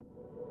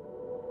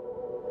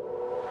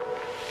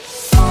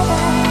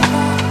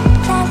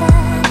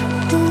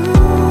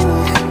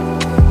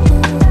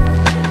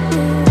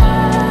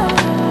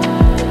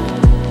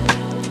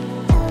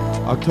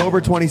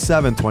October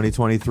 27th,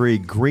 2023,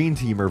 Green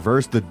Teamer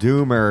versus the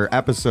Doomer,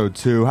 Episode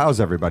 2. How's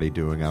everybody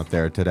doing out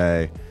there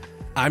today?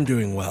 I'm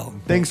doing well.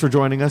 Thanks for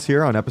joining us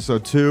here on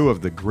Episode 2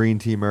 of the Green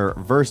Teamer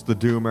versus the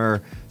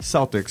Doomer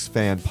Celtics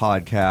fan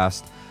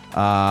podcast.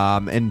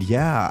 And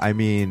yeah, I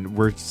mean,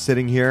 we're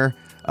sitting here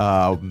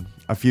a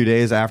few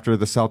days after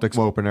the Celtics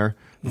opener.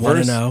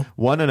 1-0.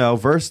 1-0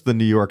 versus the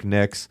New York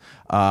Knicks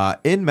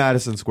in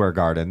Madison Square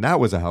Garden. That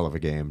was a hell of a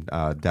game.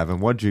 Devin,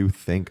 what did you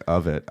think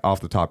of it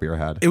off the top of your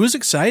head? It was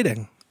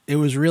exciting. It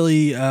was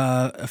really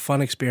a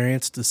fun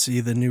experience to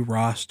see the new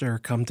roster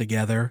come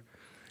together.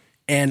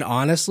 And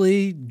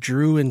honestly,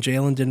 Drew and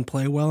Jalen didn't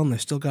play well, and they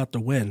still got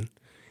the win.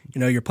 You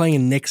know, you're playing a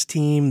Knicks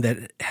team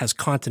that has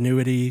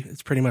continuity.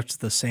 It's pretty much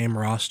the same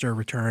roster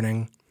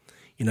returning.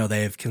 You know,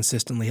 they've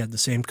consistently had the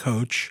same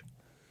coach.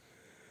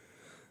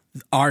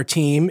 Our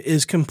team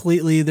is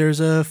completely, there's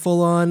a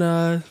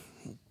full-on,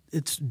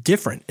 it's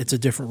different. It's a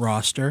different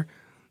roster,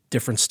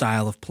 different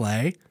style of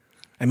play.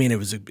 I mean, it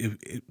was an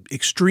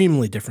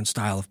extremely different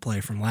style of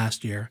play from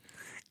last year.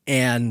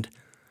 And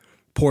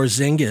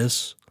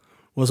Porzingis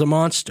was a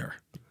monster.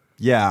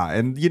 Yeah,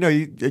 and you know,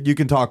 you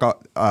can talk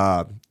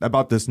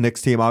about this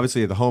Knicks team.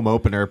 Obviously, the home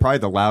opener, probably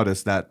the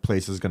loudest that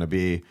place is going to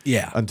be.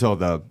 Yeah.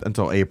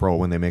 Until April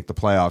when they make the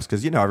playoffs,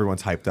 because you know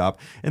everyone's hyped up,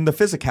 and the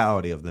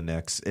physicality of the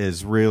Knicks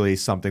is really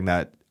something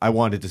that I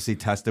wanted to see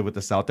tested with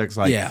the Celtics.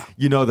 Like, yeah.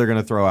 You know, they're going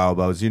to throw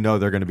elbows. You know,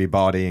 they're going to be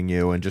bodying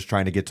you and just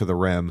trying to get to the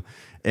rim.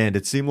 And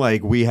it seemed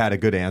like we had a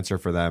good answer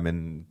for them.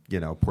 And you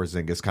know,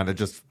 Porzingis kind of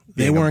just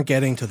they weren't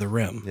getting to the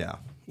rim. Yeah.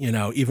 You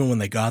know, even when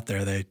they got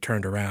there, they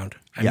turned around.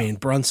 I mean,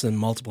 Brunson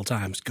multiple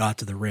times got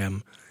to the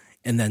rim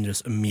and then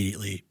just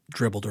immediately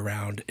dribbled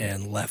around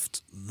and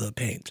left the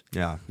paint.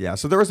 Yeah.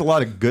 So there was a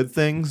lot of good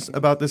things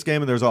about this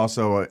game, and there's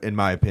also, in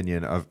my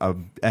opinion,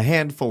 a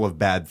handful of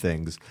bad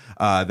things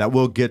that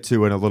we'll get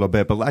to in a little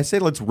bit. But I say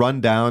let's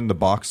run down the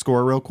box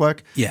score real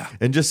quick,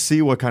 and just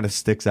see what kind of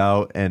sticks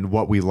out and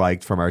what we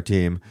liked from our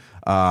team.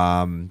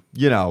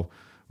 You know,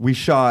 we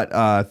shot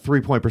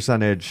 3-point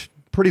percentage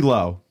pretty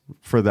low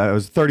for that. It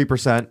was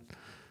 30%.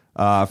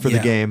 For the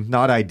game,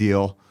 not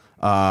ideal.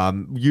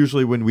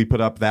 Usually when we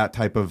put up that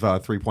type of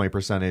 3-point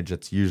percentage,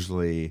 it's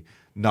usually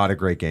not a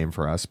great game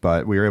for us,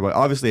 but we were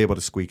obviously able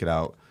to squeak it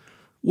out.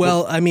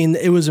 Well, I mean,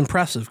 it was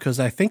impressive because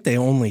I think they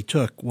only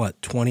took,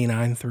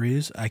 29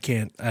 threes? I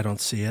don't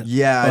see it.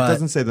 Yeah, it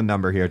doesn't say the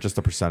number here, just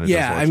the percentage.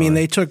 Yeah, I mean,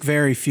 they took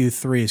very few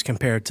threes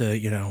compared to,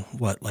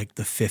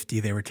 the 50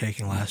 they were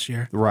taking last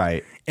year.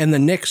 Right. And the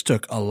Knicks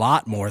took a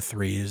lot more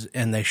threes,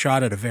 and they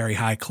shot at a very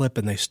high clip,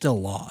 and they still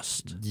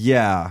lost.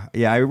 Yeah.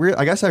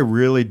 I guess I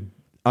really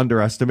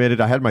underestimated.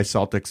 I had my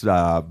Celtics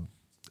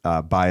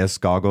bias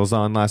goggles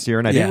on last year,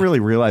 and I didn't really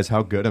realize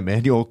how good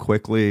Emmanuel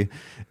Quickley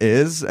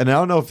is. And I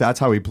don't know if that's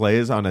how he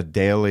plays on a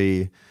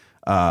daily,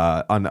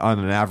 on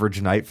an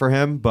average night for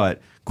him,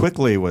 but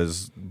Quickley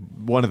was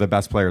one of the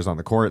best players on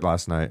the court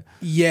last night.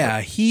 Yeah,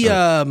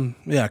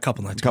 a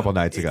couple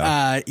nights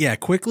ago.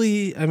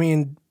 Quickley, I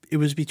mean, it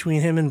was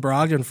between him and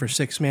Brogdon for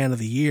Sixth Man of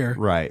the Year.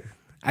 Right.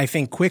 I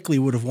think Quickley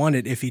would have won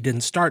it if he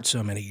didn't start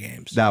so many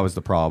games. That was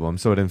the problem.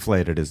 So it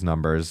inflated his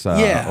numbers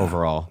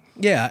overall.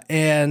 Yeah,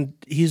 and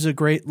he's a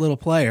great little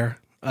player.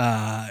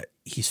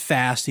 He's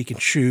fast. He can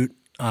shoot.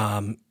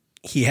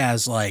 He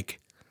has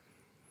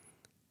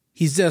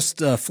he's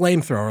just a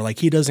flamethrower. Like,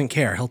 he doesn't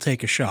care. He'll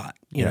take a shot.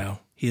 You know,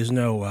 he has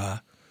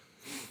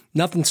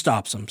nothing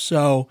stops him.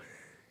 So,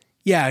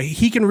 yeah,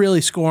 he can really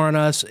score on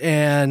us.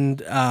 And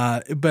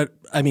but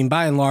I mean,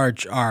 by and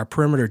large, our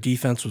perimeter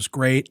defense was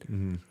great.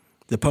 Mm-hmm.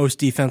 The post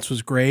defense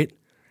was great.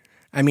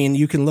 I mean,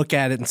 you can look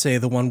at it and say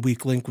the one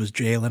weak link was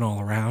Jalen all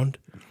around,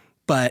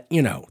 but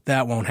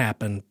that won't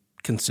happen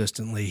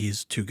consistently.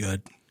 He's too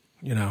good.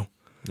 Yeah,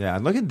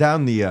 and looking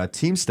down the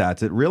team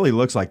stats, it really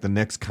looks like the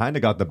Knicks kind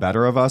of got the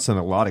better of us in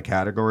a lot of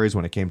categories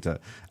when it came to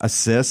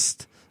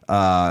assist.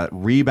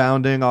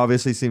 Rebounding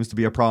obviously seems to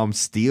be a problem.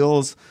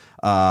 Steals,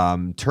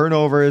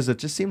 turnovers. It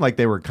just seemed like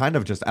they were kind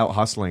of just out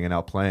hustling and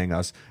outplaying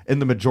us in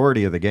the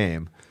majority of the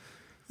game.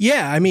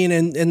 Yeah, I mean,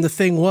 and the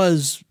thing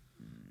was,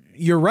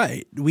 you're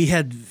right. We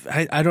had,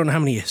 I don't know how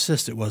many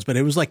assists it was, but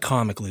it was like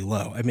comically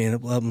low. I mean,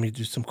 let me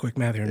do some quick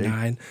math here.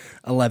 9,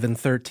 11,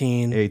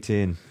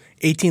 13.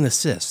 18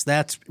 assists.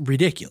 That's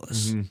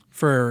ridiculous.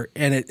 Mm-hmm.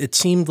 And it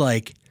seemed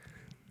like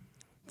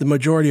the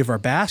majority of our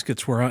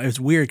baskets were, it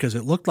was weird because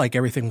it looked like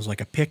everything was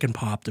like a pick and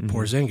pop to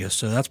Porzingis.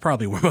 So that's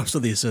probably where most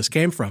of the assists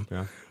came from.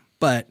 Yeah.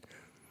 But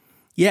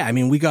yeah, I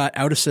mean, we got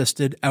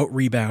out-assisted,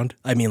 out-rebound.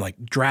 I mean, like,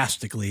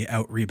 drastically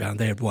out-rebound.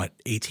 They had,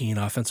 18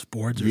 offensive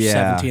boards or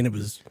 17? It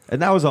was, and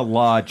that was a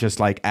lot just,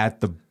 like, at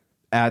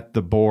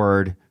the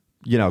board,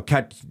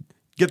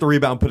 get the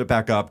rebound, put it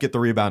back up, get the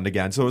rebound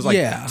again. So it was,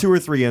 like, 2 or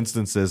 3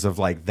 instances of,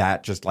 like,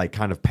 that just, like,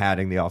 kind of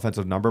padding the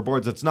offensive number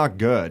boards. It's not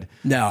good.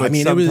 No, I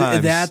mean,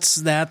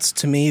 that's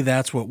to me,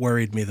 that's what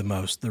worried me the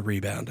most, the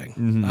rebounding.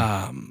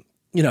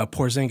 Mm-hmm.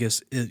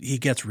 Porzingis, he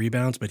gets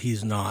rebounds, but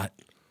he's not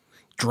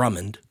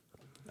Drummond.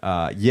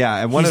 And he's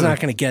not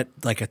going to get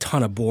like a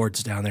ton of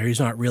boards down there. He's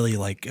not really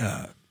like,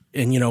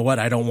 and you know what?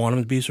 I don't want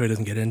him to be so he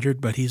doesn't get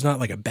injured, but he's not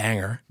like a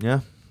banger.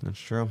 Yeah. That's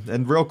true.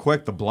 And real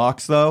quick, the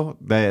blocks though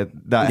that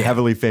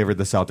heavily favored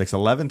the Celtics,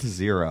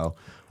 11-0.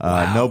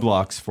 Wow. No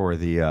blocks for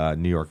the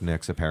New York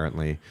Knicks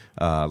apparently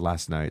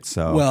last night.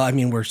 So well, I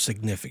mean, we're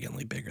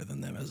significantly bigger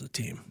than them as a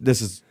team.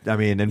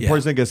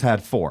 Porzingis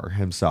had 4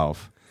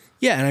 himself.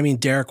 Yeah, and I mean,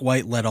 Derek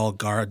White led all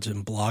guards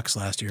in blocks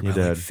last year by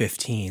like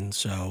 15.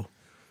 So,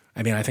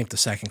 I mean, I think the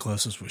second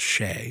closest was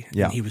Shea,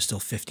 and he was still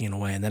 15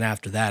 away. And then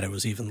after that, it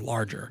was even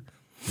larger.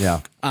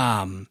 Yeah.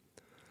 I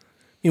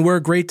mean, we're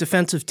a great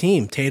defensive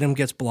team. Tatum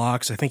gets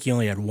blocks. I think he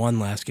only had 1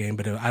 last game,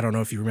 but I don't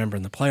know if you remember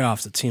in the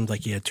playoffs, it seemed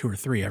like he had 2 or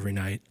 3 every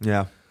night.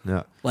 Yeah.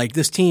 Like,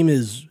 this team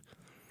is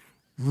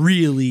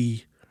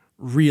really,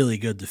 really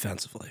good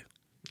defensively.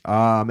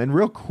 And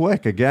real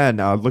quick, again,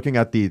 looking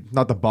at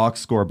not the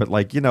box score, but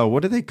like,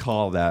 what do they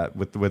call that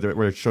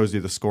where it shows you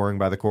the scoring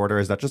by the quarter?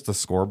 Is that just a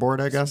scoreboard,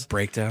 I guess?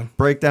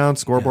 Breakdown,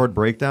 scoreboard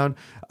breakdown.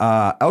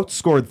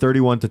 Outscored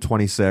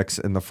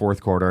 31-26 in the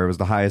fourth quarter. It was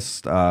the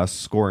highest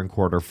scoring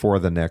quarter for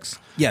the Knicks.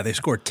 Yeah, they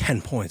scored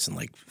 10 points in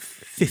like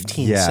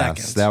 15 seconds.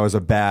 Yes, that was a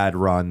bad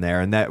run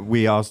there. And that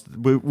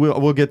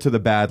we'll get to the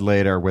bad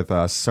later with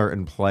a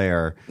certain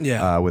player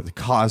with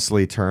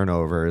costly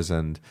turnovers.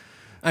 And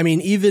I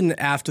mean, even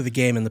after the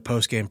game in the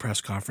post-game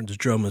press conference,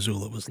 Joe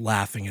Mazzulla was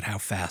laughing at how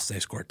fast they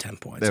scored 10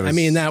 points. I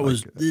mean, that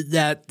was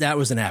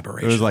an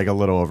aberration. It was like a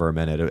little over a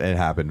minute. It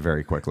happened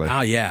very quickly.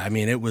 Oh, yeah. I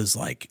mean, it was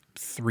like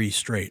 3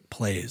 straight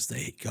plays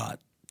they got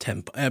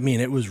 10. I mean,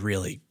 it was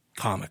really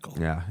comical.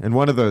 Yeah, and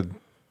one of the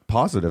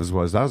positives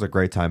was that was a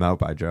great timeout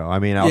by Joe. I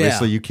mean,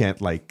 obviously you can't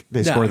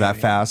they score that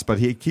fast, but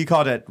he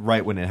called it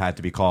right when it had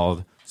to be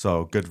called.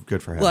 So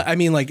good for him. Well, I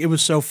mean, like, it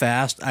was so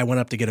fast. I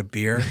went up to get a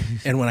beer,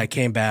 and when I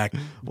came back,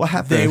 what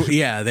happened?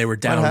 They were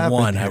down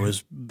 1. I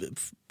was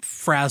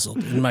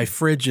frazzled, and my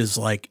fridge is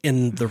like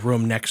in the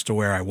room next to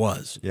where I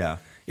was. Yeah,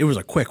 it was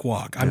a quick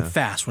walk. I'm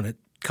fast when it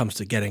comes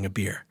to getting a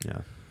beer.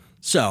 Yeah.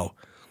 So,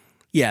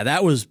 yeah,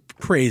 that was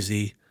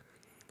crazy.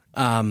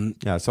 So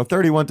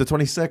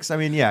 31-26. I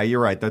mean, yeah, you're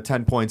right. The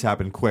 10 points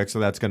happened quick, so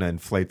that's going to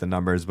inflate the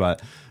numbers.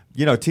 But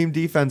team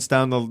defense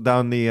down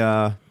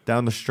the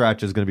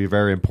stretch is going to be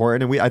very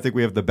important, and I think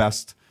we have the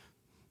best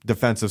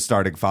defensive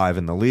starting 5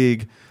 in the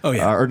league. Oh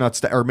yeah,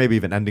 or maybe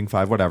even ending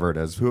 5, whatever it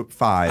is.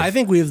 5. I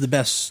think we have the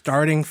best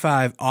starting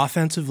 5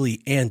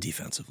 offensively and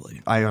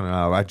defensively. I don't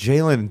know.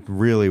 Jalen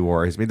really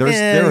worries me.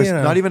 There's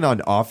not even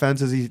on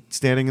offense is he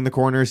standing in the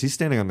corners. He's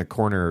standing on the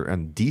corner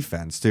and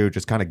defense too,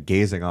 just kind of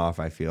gazing off.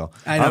 I feel.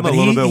 I know, I'm but a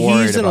little bit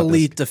worried he's an about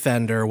elite this.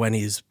 defender when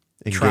he's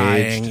engaged.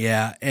 Trying.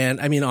 Yeah, and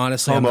I mean,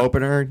 honestly, home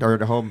opener or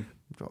home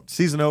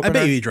season opener. I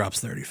bet you he drops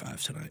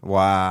 35 tonight.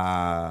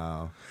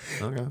 Wow.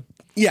 Okay.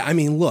 Yeah, I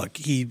mean, look,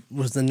 he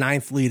was the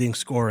 9th leading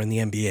scorer in the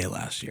NBA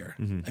last year.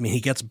 Mm-hmm. I mean, he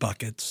gets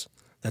buckets.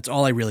 That's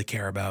all I really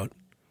care about.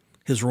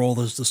 His role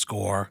is to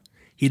score.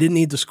 He didn't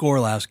need to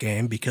score last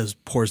game because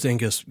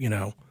Porzingis,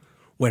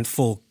 went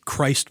full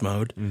Christ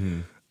mode.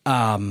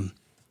 Mm-hmm.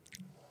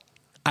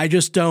 I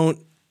just don't.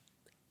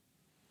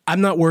 I'm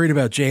not worried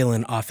about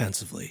Jalen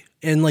offensively.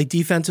 And like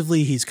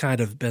defensively, he's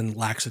kind of been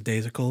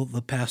lackadaisical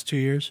the past 2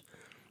 years,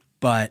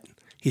 but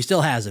he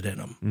still has it in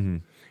him. Mm-hmm.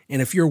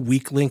 And if your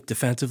weak link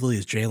defensively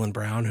is Jaylen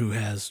Brown, who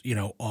has,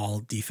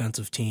 all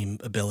defensive team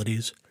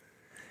abilities,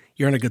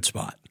 you're in a good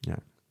spot. Yeah.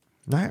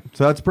 All right.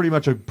 So that's pretty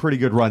much a pretty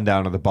good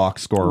rundown of the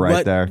box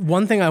score there.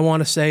 One thing I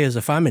want to say is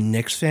if I'm a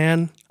Knicks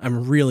fan,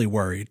 I'm really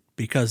worried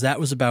because that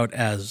was about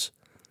as,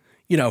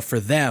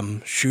 for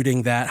them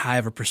shooting that high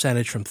of a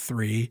percentage from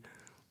 3,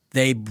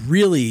 they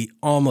really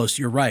almost,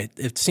 you're right.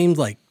 It seemed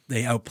like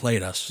they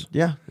outplayed us.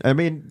 Yeah. I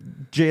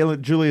mean,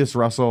 Julius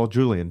Randle.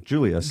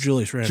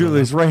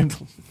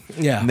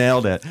 Yeah.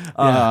 Nailed it.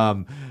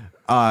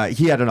 Yeah.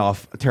 He had a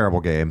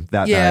terrible game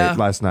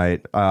last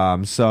night.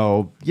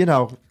 So,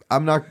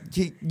 I'm not,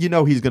 he's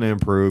going to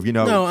improve,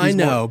 No, I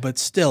know, but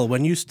still,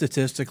 when you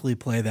statistically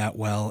play that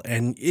well,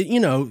 and,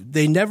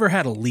 they never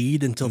had a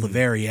lead until the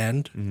very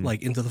end,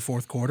 like into the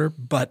fourth quarter,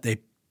 but they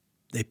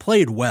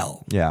played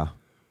well. Yeah.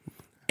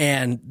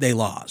 And they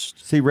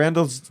lost. See,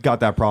 Randall's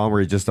got that problem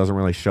where he just doesn't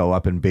really show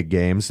up in big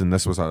games, and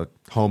this was a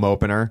home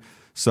opener.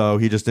 So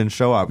he just didn't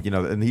show up,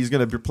 and he's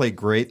going to play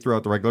great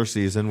throughout the regular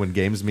season when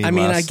games mean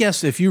less. I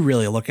guess if you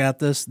really look at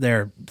this,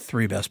 their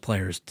 3 best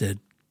players did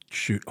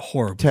shoot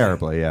horribly.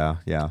 Terribly,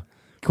 yeah.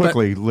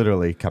 Quickly,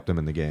 literally kept them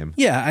in the game.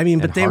 Yeah, I mean,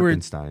 but they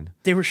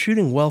were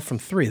shooting well from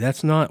 3.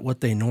 That's not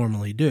what they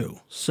normally do.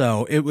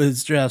 So it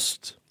was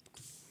just,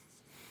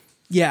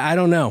 I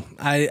don't know.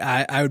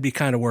 I would be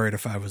kind of worried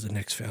if I was a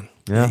Knicks fan.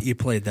 Yeah. You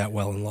played that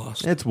well and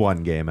lost. It's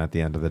one game at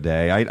the end of the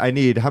day. I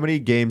need, how many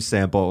game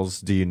samples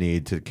do you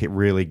need to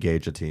really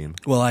gauge a team?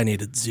 Well, I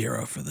needed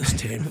 0 for this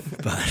team,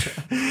 but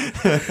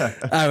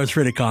I was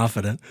pretty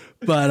confident.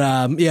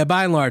 But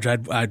by and large,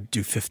 I'd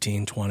do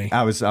 15, 20.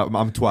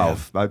 I'm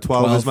 12. Yeah.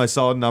 12 is my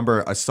solid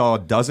number. I saw a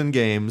dozen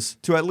games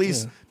to at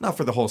least, not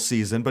for the whole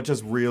season, but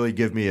just really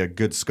give me a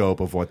good scope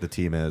of what the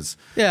team is.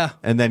 Yeah.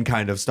 And then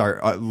kind of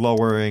start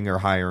lowering or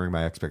hiring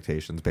my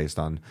expectations based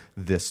on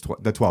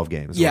the 12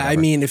 games. Yeah, I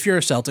mean, if you're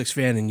a Celtics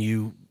fan and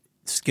you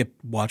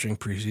skipped watching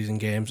preseason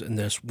games and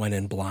just went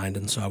in blind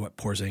and saw what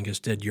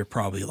Porzingis did, you're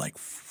probably like,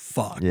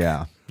 fuck.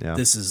 Yeah.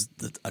 This is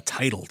a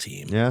title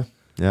team. Yeah.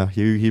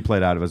 He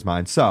played out of his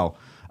mind. So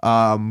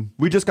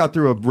we just got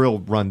through a real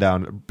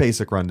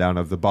basic rundown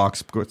of the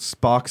box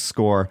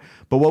score.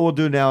 But what we'll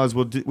do now is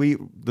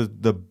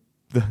the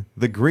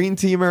green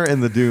teamer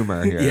and the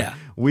doomer here. Yeah.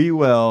 We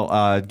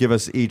will give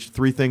us each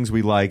 3 things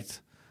we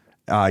liked.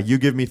 You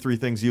give me 3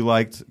 things you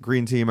liked,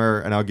 green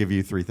teamer, and I'll give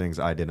you 3 things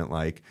I didn't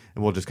like,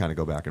 and we'll just kind of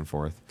go back and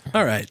forth.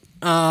 All right.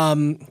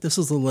 This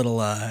is a little,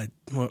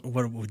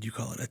 what would you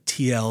call it? A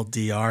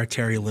TLDR,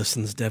 Terry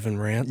Listens, Devin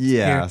Rant.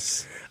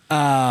 Yes.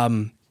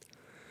 There's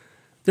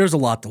a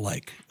lot to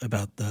like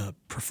about the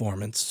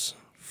performance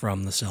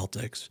from the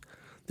Celtics.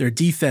 Their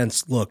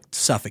defense looked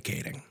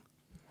suffocating.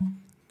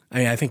 I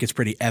mean, I think it's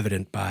pretty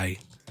evident by,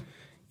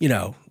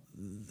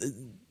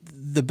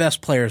 the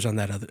best players on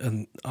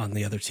on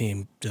the other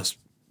team just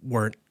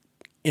weren't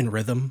in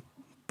rhythm,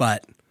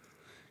 but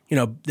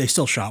they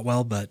still shot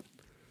well. But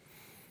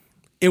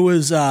it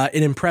was an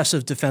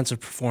impressive defensive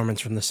performance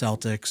from the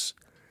Celtics.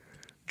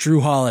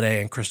 Drew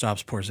Holiday and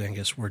Kristaps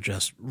Porzingis were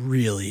just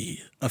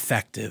really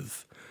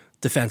effective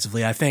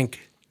defensively. I think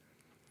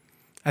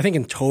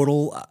in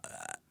total,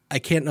 I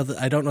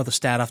don't know the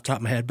stat off the top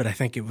of my head, but I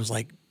think it was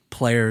like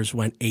players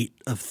went 8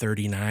 of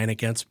 39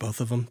 against both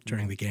of them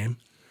during the game.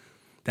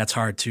 That's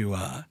hard to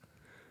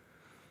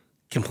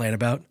complain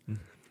about.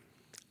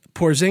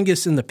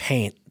 Porzingis in the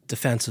paint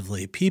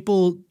defensively,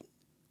 people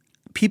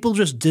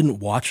just didn't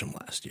watch him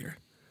last year.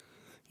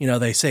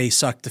 They say he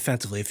sucked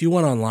defensively. If you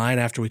went online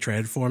after we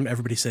traded for him,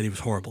 everybody said he was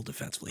horrible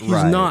defensively. He's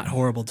not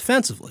horrible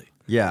defensively.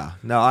 Yeah.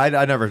 No, I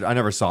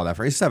never saw that.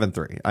 He's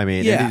 7'3". I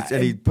mean, yeah,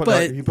 and he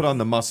put on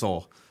the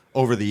muscle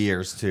over the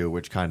years too,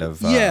 which kind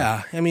of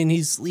I mean, he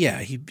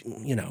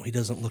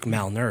doesn't look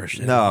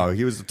malnourished. No,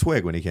 he was a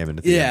twig when he came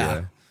into the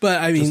NBA. But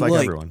I mean,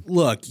 everyone.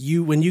 Look,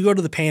 when you go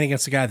to the paint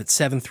against a guy that's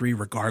 7'3",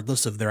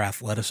 regardless of their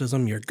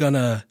athleticism, you're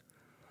gonna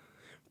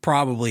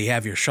probably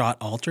have your shot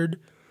altered.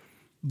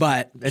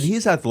 And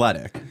he's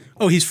athletic.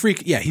 Oh, he's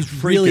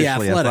he's really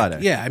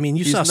athletic. Yeah, I mean,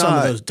 you saw some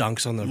of those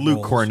dunks on the Luke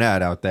rolls.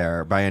 Cornett out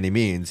there by any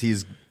means.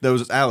 He's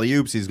those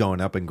alley-oops he's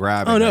going up and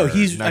grabbing. Oh no,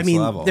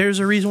 level. There's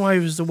a reason why he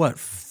was the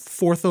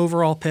 4th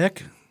overall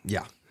pick.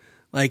 Yeah,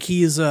 like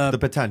he's the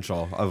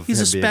potential of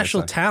he's a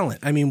special talent.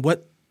 I mean,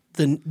 what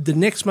the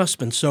Knicks must have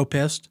been so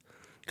pissed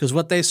because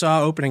what they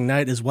saw opening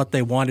night is what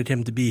they wanted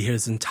him to be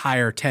his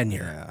entire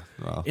tenure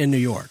in New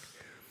York.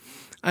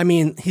 I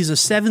mean, he's a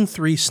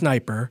 7'3"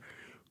 sniper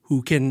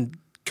who can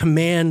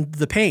command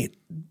the paint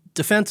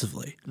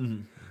defensively.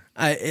 Mm-hmm.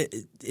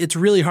 It's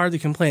really hard to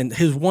complain.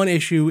 His one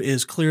issue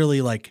is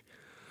clearly like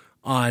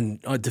on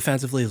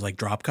defensively is like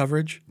drop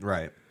coverage.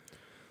 Right.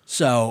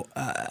 So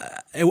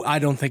I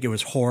don't think it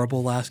was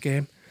horrible last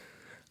game.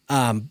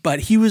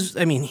 But he was,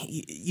 I mean,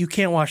 you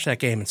can't watch that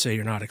game and say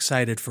you're not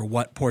excited for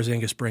what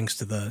Porzingis brings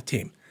to the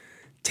team.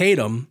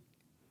 Tatum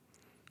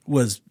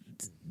was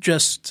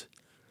just,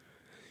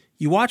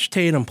 you watch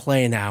Tatum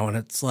play now and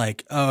it's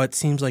like, oh, it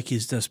seems like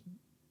he's just,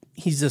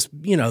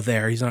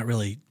 there. He's not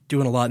really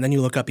doing a lot. And then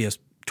you look up, he has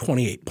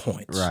 28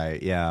 points.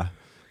 Right. Yeah.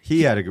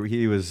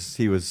 He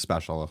was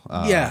special.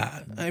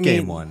 I mean,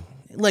 game one.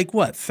 Like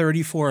what?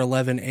 34,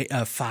 11,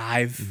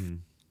 5,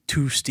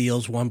 2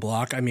 steals, 1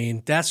 block. I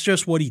mean, that's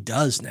just what he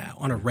does now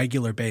on a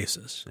regular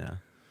basis.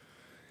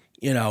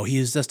 Yeah. He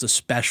is just a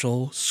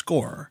special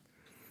scorer.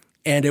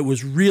 And it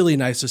was really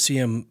nice to see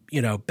him,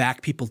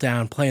 back people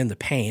down, play in the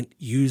paint,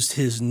 used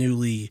his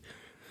newly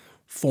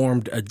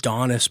formed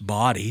Adonis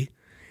body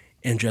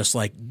and just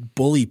like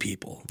bully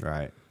people.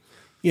 Right.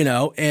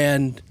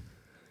 And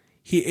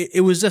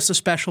it was just a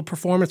special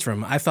performance from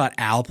him. I thought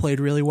Al played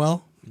really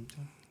well.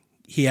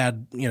 He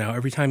had,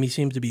 every time he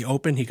seemed to be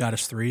open, he got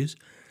his threes.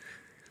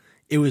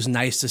 It was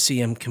nice to see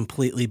him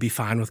completely be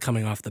fine with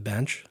coming off the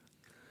bench.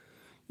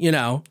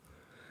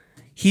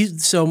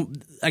 So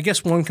I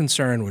guess one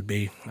concern would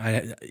be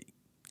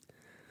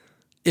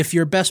if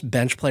your best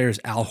bench player is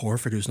Al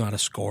Horford, who's not a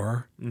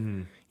scorer.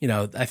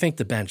 I think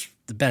the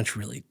bench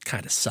really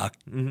kind of sucked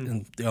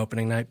in the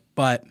opening night.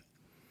 But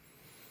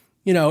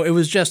it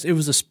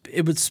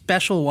was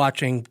special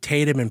watching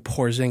Tatum and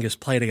Porzingis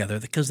play together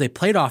because they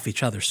played off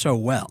each other so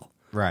well.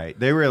 Right,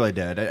 they really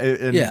did.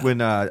 And when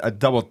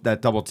that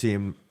double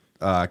team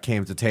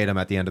came to Tatum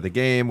at the end of the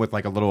game with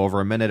like a little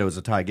over a minute, it was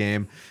a tie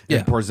game.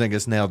 And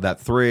Porzingis nailed that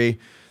 3.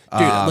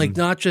 Dude,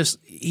 not just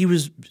he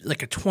was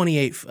like a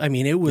 28. I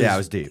mean, it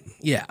was deep.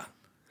 Yeah.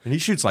 And he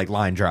shoots like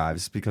line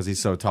drives because he's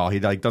so tall. He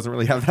like doesn't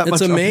really have that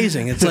much. It's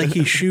amazing. It's like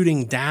he's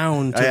shooting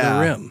down to the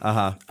rim.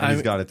 And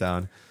he's got it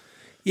down.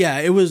 Yeah,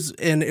 it was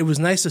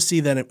nice to see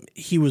that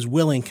he was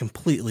willing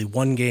completely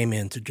one game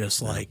in to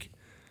just like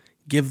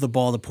give the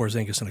ball to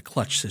Porzingis in a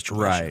clutch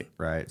situation.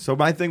 Right. So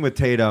my thing with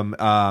Tatum,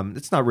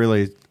 it's not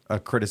really a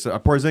criticism.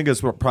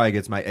 Porzingis probably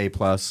gets my A+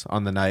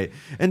 on the night,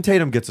 and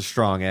Tatum gets a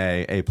strong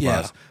A+.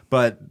 Yeah.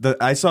 But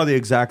I saw the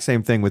exact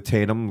same thing with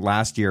Tatum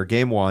last year,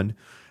 game 1.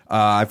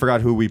 I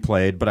forgot who we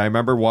played, but I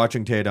remember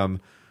watching Tatum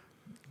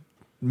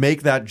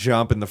make that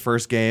jump in the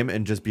first game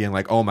and just being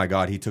like, oh my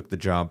God, he took the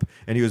jump.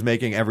 And he was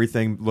making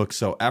everything look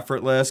so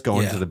effortless,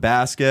 going to the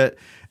basket.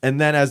 And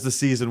then as the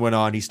season went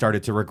on, he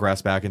started to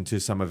regress back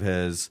into some of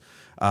his,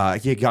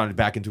 he had gotten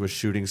back into a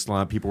shooting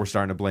slump. People were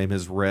starting to blame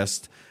his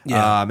wrist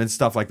and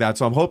stuff like that.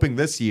 So I'm hoping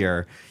this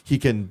year he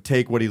can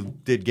take what he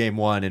did game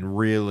one and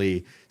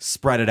really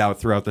spread it out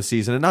throughout the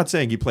season. And not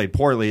saying he played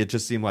poorly. It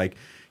just seemed like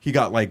he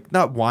got like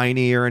not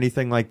whiny or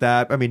anything like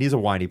that. I mean, he's a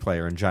whiny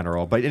player in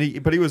general, but he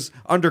was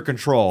under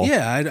control.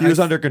 Yeah, he was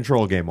under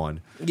control game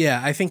one. Yeah,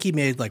 I think he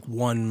made like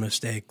one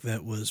mistake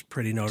that was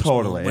pretty noticeable.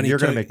 Totally, and you're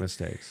going to make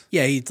mistakes.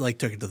 Yeah, he like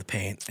took it to the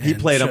paint. He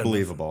played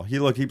unbelievable.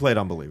 He played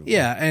unbelievable.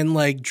 Yeah, and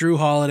like Drew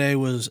Holiday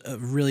was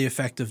really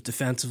effective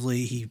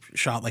defensively. He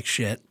shot like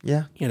shit.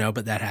 Yeah,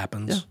 but that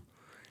happens. Yeah.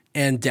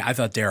 And I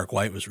thought Derek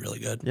White was really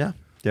good. Yeah,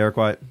 Derek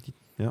White.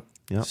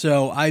 Yeah.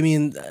 So, I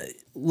mean,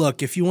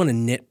 look, if you want to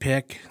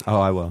nitpick,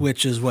 I will.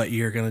 Which is what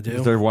you're going to do.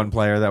 Is there one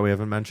player that we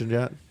haven't mentioned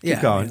yet? Keep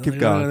going.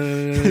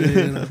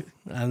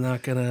 I'm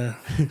not gonna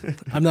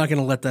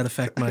let that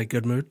affect my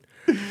good mood.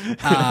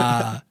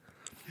 I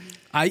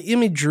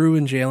mean, Drew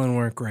and Jalen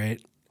weren't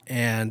great,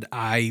 and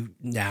I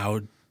now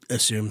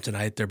assume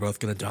tonight they're both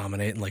going to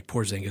dominate, and like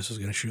Porzingis is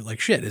going to shoot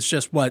like shit. It's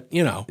just what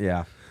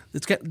Yeah.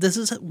 This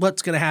is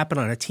what's going to happen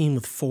on a team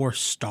with 4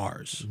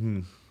 stars.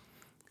 Mm-hmm.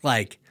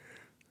 Like.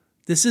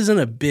 This isn't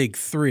a big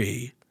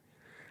 3.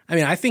 I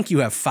mean, I think you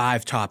have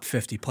 5 top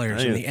 50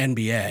 players in the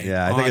NBA.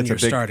 Yeah, I think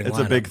it's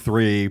a big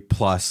 3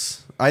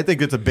 plus. I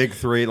think it's a big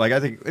 3. Like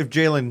I think if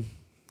Jalen,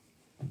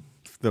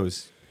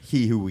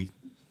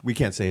 we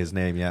can't say his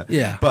name yet.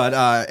 Yeah,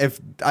 but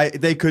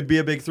they could be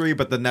a big 3,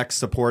 but the next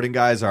supporting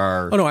guys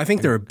are. Oh no, I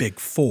think they're a big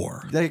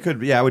 4. They could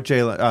be. Yeah, with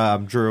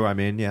Jalen, Drew. I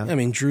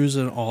mean, Drew's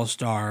an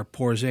all-star.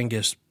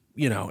 Porzingis,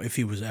 if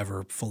he was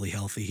ever fully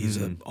healthy, he's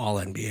an all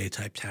NBA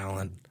type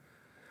talent.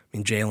 I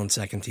mean, Jalen's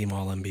second team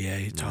All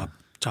NBA,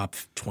 top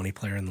 20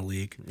 player in the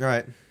league.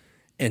 Right.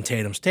 And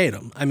Tatum's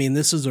Tatum. I mean,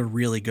 this is a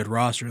really good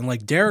roster. And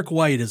like Derek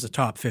White is a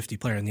top 50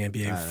 player in the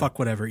NBA. Fuck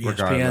whatever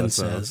ESPN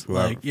says.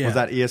 Was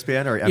that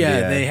ESPN or NBA?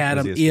 Yeah, they had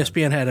him.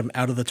 ESPN had him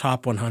out of the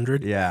top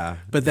 100. Yeah.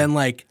 But then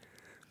like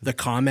the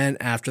comment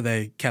after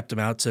they kept him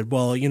out said,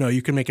 well,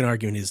 you can make an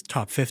argument he's a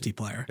top 50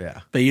 player. Yeah.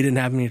 But you didn't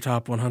have him in your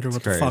top 100.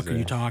 What the fuck are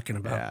you talking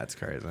about? Yeah, it's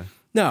crazy.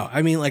 No,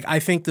 I mean, like I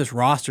think this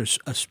roster's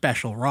a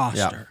special roster.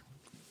 Yeah.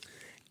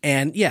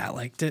 And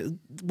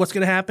what's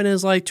going to happen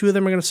is like 2 of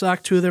them are going to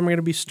suck, 2 of them are going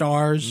to be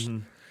stars,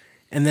 and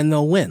then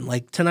they'll win.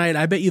 Like tonight,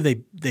 I bet you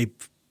they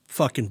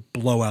fucking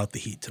blow out the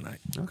Heat tonight.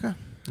 Okay,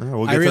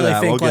 we'll get I really to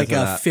that. think like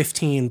a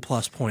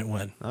 15+ point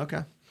win.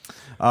 Okay.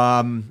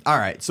 All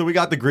right, so we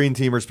got the green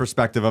teamers'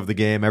 perspective of the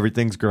game.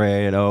 Everything's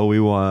great. Oh,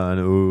 we won.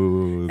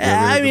 Ooh,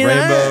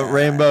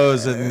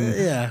 rainbows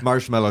and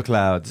marshmallow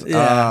clouds.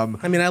 Yeah.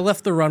 I mean, I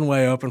left the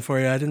runway open for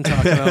you. I didn't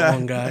talk about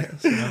one guy.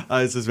 So.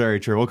 This is very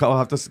true. We'll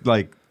have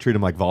to treat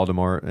him like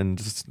Voldemort, and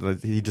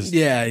he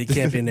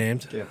can't be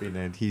named. Can't be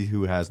named. He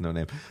who has no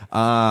name.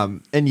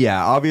 And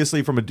yeah,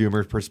 obviously from a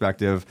Doomer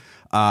perspective,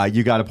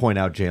 you got to point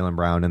out Jaylen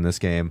Brown in this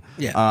game.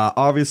 Yeah.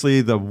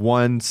 Obviously, the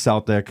one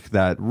Celtic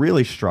that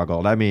really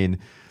struggled. I mean,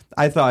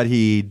 I thought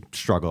he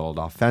struggled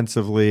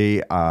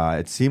offensively.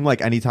 It seemed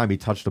like anytime he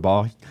touched the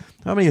ball,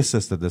 how many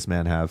assists did this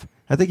man have?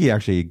 I think he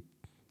had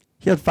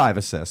 5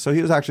 assists, so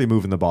he was actually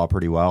moving the ball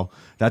pretty well.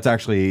 That's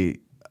actually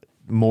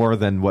more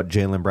than what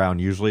Jaylen Brown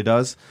usually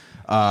does.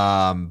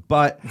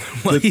 But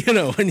when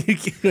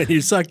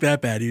you suck that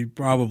bad, you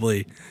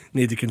probably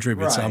need to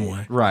contribute some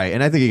way, right?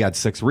 And I think he got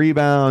 6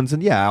 rebounds,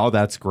 and all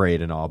that's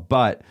great and all,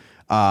 but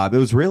it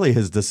was really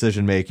his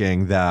decision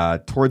making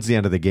that towards the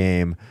end of the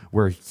game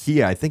where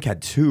he, I think,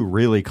 had 2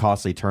 really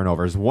costly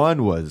turnovers.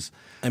 One was.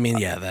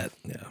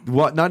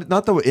 What?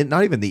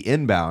 Not even the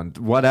inbound,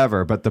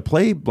 whatever. But the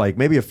play, like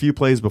maybe a few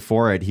plays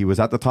before it, he was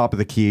at the top of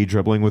the key,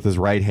 dribbling with his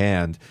right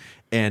hand,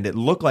 and it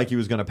looked like he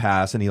was going to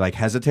pass, and he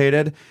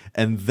hesitated,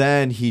 and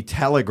then he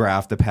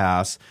telegraphed a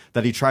pass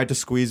that he tried to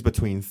squeeze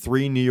between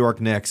 3 New York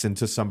Knicks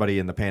into somebody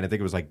in the paint. I think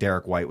it was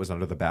Derek White was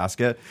under the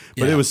basket,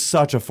 but it was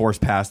such a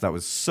forced pass that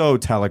was so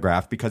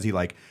telegraphed because he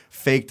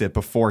faked it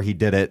before he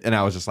did it, and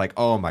I was just like,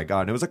 oh my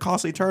God. And it was a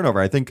costly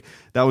turnover. I think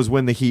that was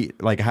when the Heat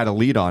had a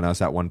lead on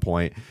us at one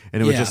point,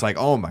 and it was just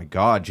oh my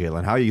God,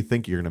 Jalen, how do you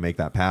think you're going to make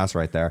that pass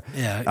right there?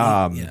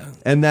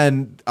 And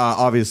then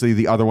obviously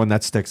the other one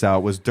that sticks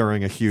out was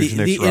during a huge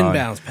Knicks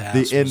run.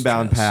 The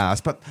inbound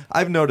pass. But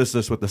I've noticed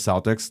this with the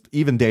Celtics,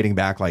 even dating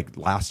back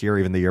last year,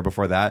 even the year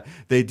before that.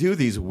 They do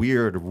these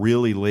weird,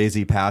 really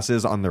lazy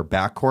passes on their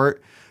backcourt.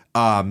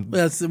 No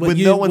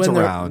one's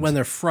around. When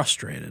they're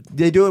frustrated.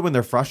 They do it when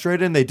they're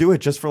frustrated, and they do it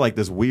just for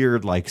this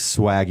weird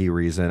swaggy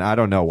reason. I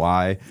don't know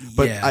why.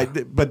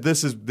 But but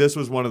this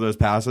was one of those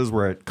passes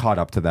where it caught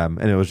up to them,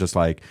 and it was just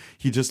it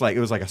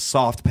was a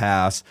soft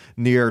pass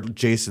near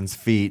Jason's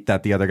feet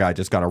that the other guy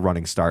just got a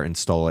running start and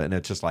stole it. And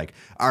it's just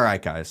all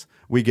right, guys,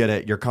 we get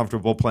it. You're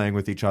comfortable playing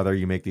with each other.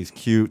 You make these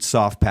cute,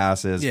 soft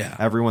passes. Yeah.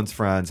 Everyone's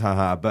friends,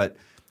 haha. But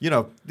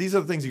these are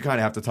the things you kind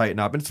of have to tighten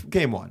up. And it's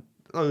game 1.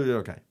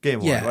 okay, game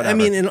one. Yeah, whatever. I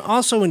mean, and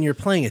also when you're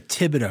playing a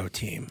Thibodeau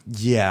team,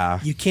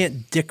 you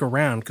can't dick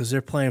around because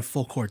they're playing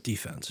full court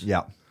defense.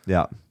 Yeah,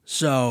 yeah.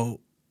 So,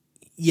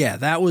 yeah,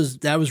 that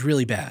was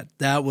really bad.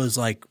 That was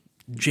like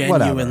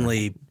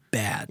genuinely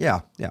bad.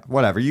 Yeah,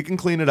 whatever. You can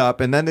clean it up.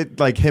 And then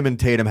him and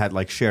Tatum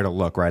had shared a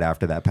look right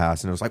after that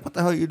pass, and it was like, "What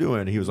the hell are you doing?"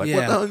 And he was like,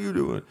 "What the hell are you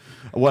doing?"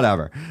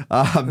 Whatever.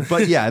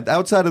 But yeah,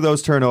 outside of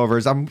those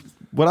turnovers,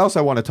 what else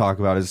I want to talk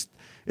about is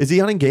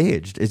he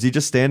unengaged? Is he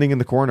just standing in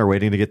the corner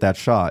waiting to get that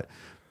shot?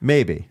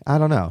 Maybe. I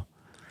don't know.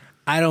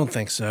 I don't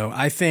think so.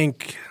 I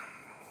think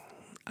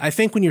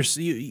when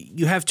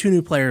you have two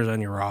new players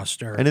on your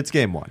roster, and it's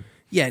game one.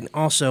 Yeah, and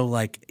also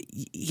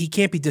he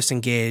can't be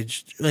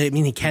disengaged. I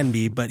mean, he can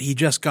be, but he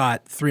just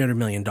got $300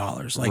 million.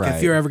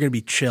 If you're ever going to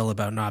be chill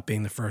about not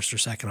being the first or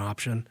second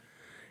option,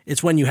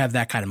 it's when you have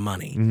that kind of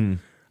money.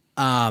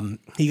 Mm-hmm.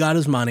 He got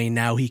his money.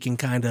 Now he can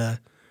kind of,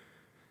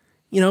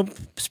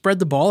 spread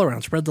the ball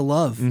around, spread the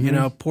love.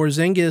 Mm-hmm.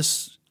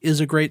 Porzingis is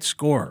a great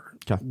scorer.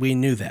 Yeah. We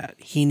knew that.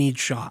 He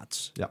needs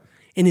shots. Yeah.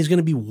 And he's going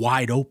to be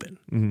wide open.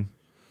 Mm-hmm.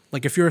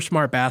 If you're a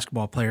smart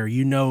basketball player,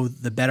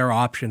 the better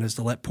option is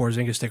to let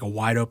Porzingis take a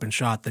wide open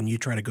shot than you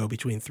try to go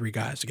between three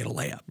guys to get a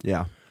layup.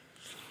 Yeah.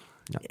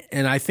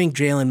 And I think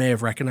Jalen may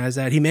have recognized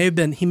that. He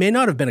may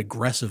not have been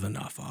aggressive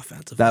enough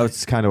offensively. That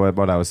was kind of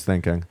what I was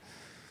thinking.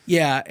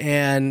 Yeah,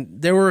 and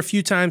there were a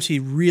few times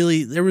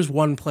there was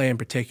one play in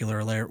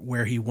particular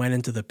where he went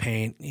into the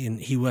paint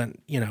and he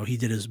went, he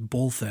did his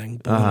bull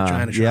thing,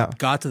 trying to shot,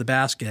 got to the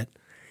basket.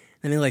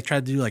 And they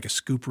tried to do a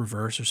scoop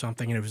reverse or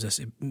something, and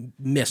it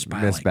missed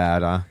by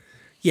bad, huh?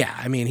 Yeah,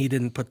 I mean, he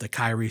didn't put the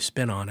Kyrie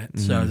spin on it,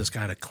 so it just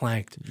kind of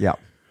clanked. Yeah.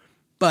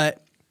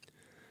 But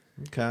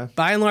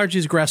by and large,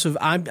 he's aggressive.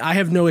 I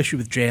have no issue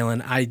with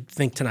Jalen. I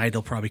think tonight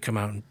he'll probably come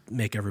out and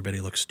make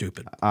everybody look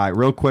stupid. All right,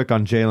 real quick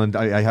on Jalen,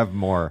 I have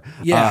more.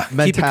 Yeah, keep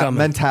it coming.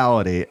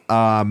 Mentality.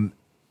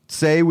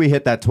 Say we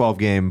hit that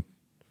 12-game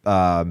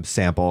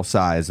sample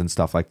size and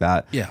stuff like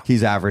that. Yeah.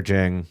 He's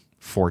averaging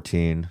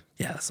 14.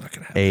 Yeah, that's not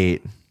going to happen.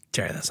 8.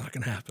 Terry, that's not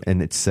going to happen.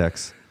 And it's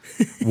 6.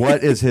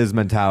 What is his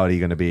mentality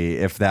going to be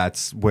if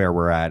that's where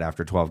we're at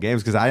after 12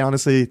 games? Because I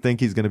honestly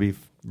think he's going to be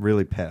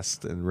really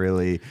pissed and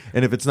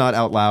if it's not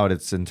out loud,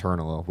 it's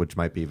internal, which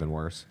might be even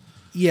worse.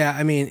 Yeah,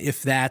 I mean,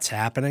 if that's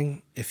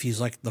happening, if he's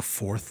the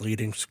fourth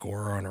leading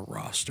scorer on a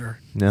roster,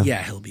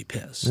 he'll be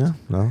pissed. Yeah,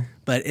 no.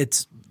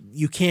 But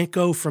you can't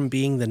go from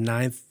being the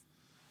ninth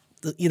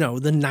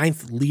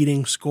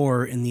leading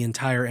scorer in the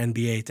entire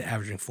NBA to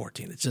averaging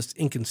 14. It's just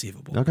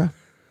inconceivable. Okay.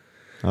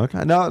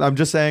 No, I'm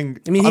just saying.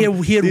 I mean,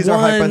 he had these are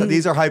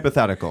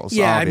hypotheticals.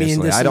 Yeah,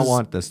 obviously. I mean, I don't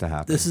want this to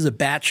happen. This is a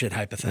batshit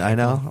hypothetical. I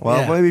know.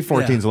 Well, maybe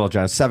 14 is a little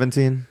generous.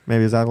 17,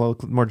 maybe is that a little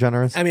more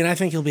generous? I mean, I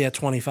think he'll be at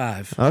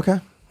 25.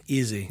 Okay.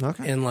 Easy.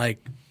 Okay. And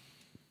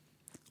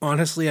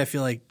honestly, I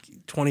feel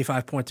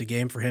 25 points a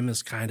game for him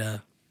is kind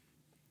of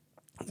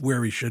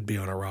where he should be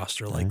on a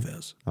roster like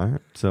this. All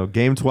right. So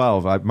game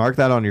 12, mark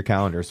that on your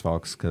calendars,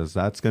 folks, because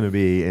that's going to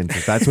be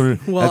interesting.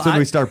 That's when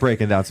we start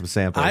breaking down some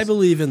samples. I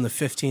believe in the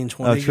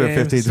 15-20 game. Sure,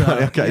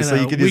 15-20. Okay, so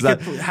you can use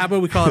that. How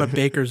about we call it a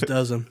baker's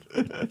dozen?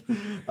 Okay.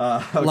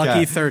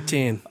 Lucky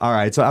 13. All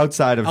right. So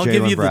outside of Jaylen Brown.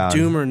 I'll give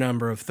you the doomer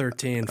number of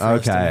 13.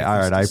 Okay. All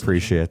right. I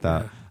appreciate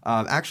that. Yeah.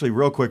 Actually,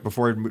 real quick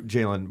before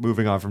Jalen,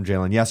 moving on from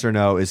Jalen, yes or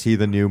no, is he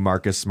the new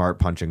Marcus Smart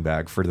punching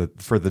bag for the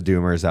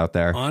doomers out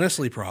there?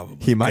 Honestly, probably.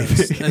 He might be.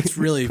 That's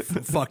really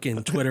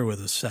fucking Twitter with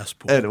a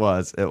cesspool. It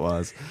was.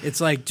 It's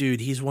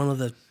dude, he's one of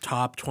the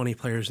top 20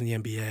 players in the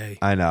NBA.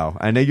 I know.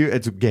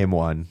 It's game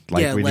one.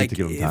 We need to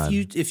give him time.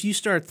 If you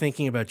start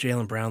thinking about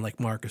Jaylen Brown like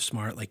Marcus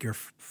Smart, you're a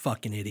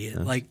fucking idiot.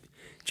 Yeah.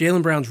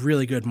 Jaylen Brown's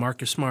really good.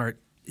 Marcus Smart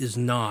is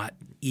not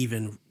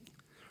even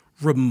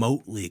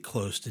remotely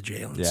close to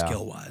Jalen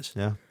skill-wise.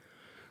 Yeah.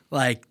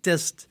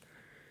 Just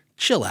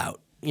chill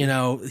out. He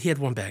had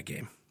one bad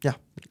game. Yeah,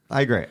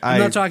 I agree. I'm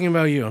not talking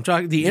about you. I'm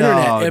talking the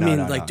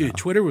internet. Dude,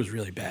 Twitter was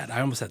really bad.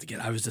 I almost had to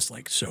I was just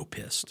so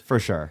pissed. For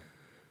sure.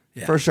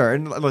 Yeah. For sure.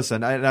 And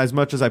listen, as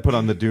much as I put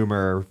on the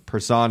doomer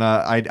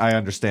persona, I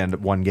understand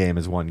that one game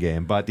is one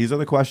game. But these are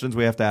the questions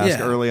we have to ask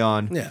early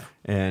on. Yeah.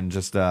 And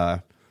just...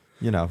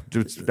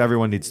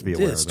 everyone needs to be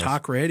aware of this. It's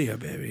talk radio,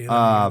 baby.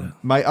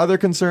 My other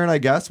concern, I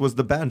guess, was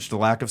the bench, the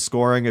lack of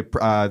scoring.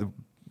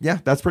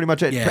 That's pretty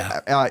much it. Yeah.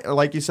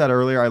 Like you said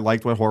earlier, I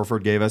liked what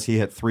Horford gave us. He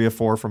hit 3 of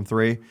 4 from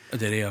 3.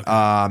 Did he? Okay.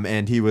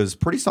 And he was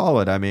pretty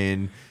solid. I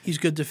mean, he's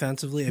good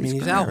defensively.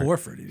 He's Al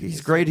Horford.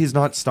 He's great. He's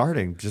not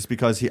starting just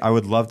because I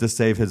would love to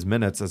save his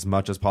minutes as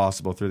much as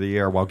possible through the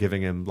year while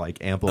giving him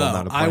ample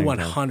amount of playing time.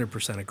 I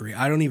 100% agree.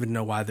 I don't even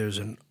know why there's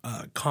a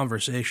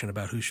conversation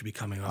about who should be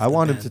coming off. I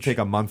wanted to take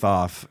a month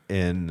off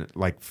in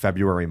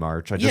February,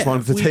 March. I just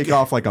wanted to take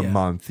off a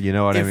month. You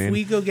know what I mean? If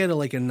we go get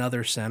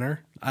another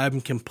center,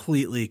 I'm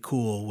completely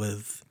cool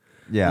with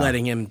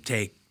letting him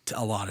take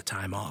a lot of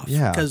time off.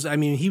 Yeah. Because,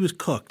 he was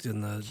cooked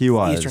in the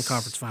Eastern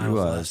Conference Finals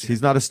last year.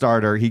 He's not a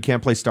starter. He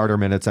can't play starter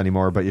minutes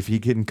anymore, but if he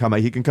can come out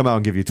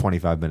and give you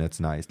 25 minutes,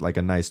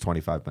 a nice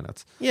 25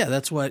 minutes. Yeah,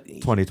 that's what...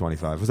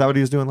 20-25. Was that what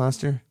he was doing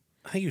last year?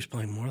 I think he was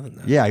playing more than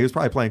that. Yeah, he was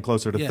probably playing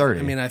closer to 30.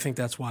 I mean, I think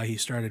that's why he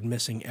started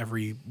missing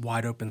every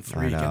wide open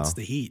three against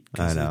the Heat,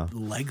 because his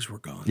legs were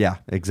gone. Yeah,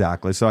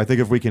 exactly. So I think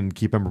if we can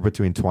keep him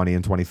between 20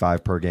 and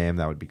 25 per game,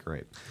 that would be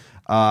great.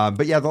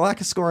 But yeah, the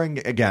lack of scoring,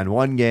 again,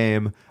 one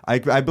game. I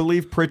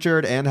believe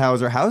Pritchard and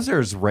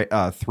Hauser's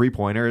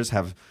 3-pointers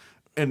have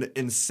an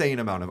insane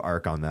amount of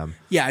arc on them.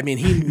 Yeah, I mean,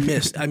 he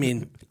missed. I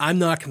mean, I'm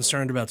not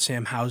concerned about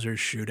Sam Hauser's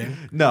shooting.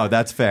 No,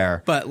 that's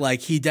fair. But,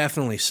 like, he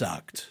definitely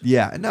sucked.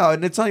 Yeah, no,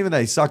 and it's not even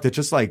that he sucked. It's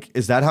just like,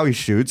 is that how he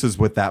shoots, is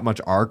with that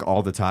much arc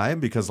all the time?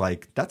 Because,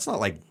 like, that's not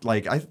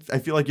like I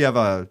feel like you have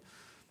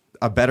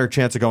a better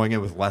chance of going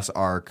in with less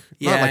arc.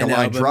 Yeah, not like a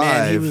line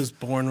drive. Man, he was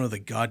born with a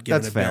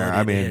God-given ability. That's fair.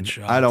 I mean,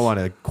 I don't want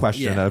to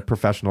question a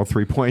professional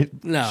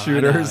 3-point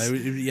shooter's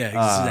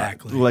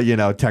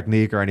exactly.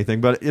 Technique or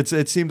anything, but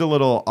it seemed a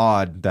little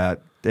odd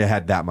that it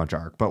had that much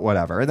arc, but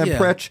whatever. And then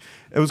Pritch,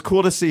 it was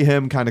cool to see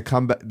him kind of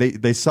come back. They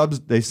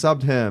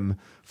subbed him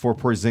for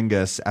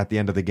Porzingis at the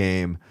end of the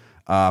game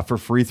for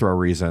free throw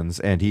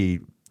reasons, and he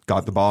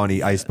got the ball and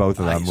he iced both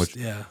of them,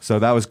 so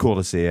that was cool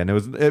to see. And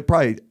it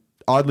probably,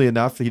 oddly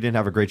enough, he didn't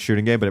have a great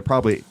shooting game, but it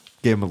probably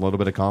gave him a little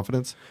bit of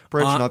confidence.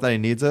 Pritch, not that he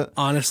needs it.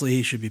 Honestly,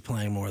 he should be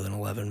playing more than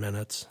 11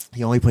 minutes.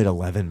 He only played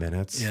 11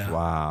 minutes? Yeah.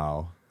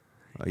 Wow.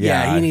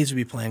 Yeah, he needs to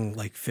be playing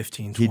like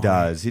 15, 20. He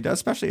does,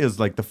 especially as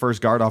like the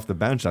first guard off the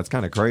bench. That's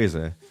kind of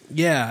crazy.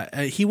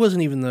 Yeah, he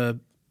wasn't even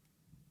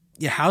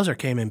Hauser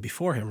came in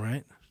before him,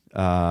 right?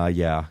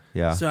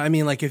 Yeah. So, I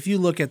mean, like, if you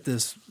look at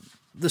this,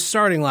 the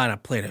starting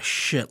lineup played a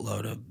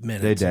shitload of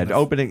minutes. They did.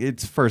 Opening,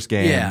 it's first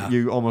game.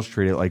 You almost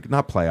treat it like,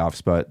 not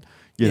playoffs, but,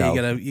 you know.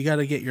 You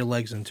gotta get your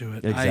legs into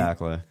it.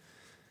 Exactly.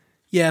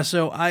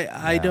 So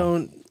I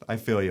don't. I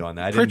feel you on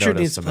that. Pritchard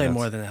needs to play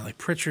more than that. Like,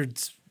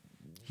 Pritchard's.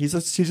 He's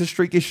a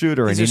streaky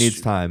shooter, and he needs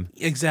time.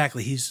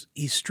 Exactly. He's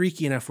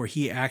streaky enough where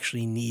he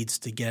actually needs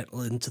to get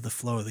into the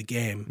flow of the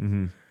game.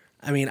 Mm-hmm.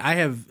 I mean,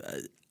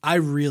 I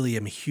really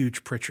am a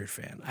huge Pritchard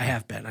fan. I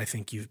have been. I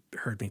think you've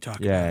heard me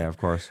talk about it. Yeah, of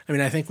course. I mean,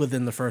 I think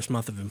within the first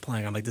month of him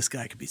playing, I'm like, this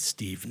guy could be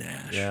Steve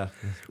Nash. Yeah.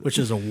 Which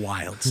is a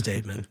wild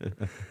statement.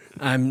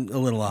 I'm a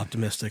little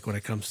optimistic when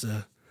it comes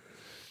to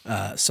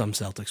some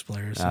Celtics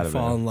players and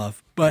fall in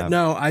love. But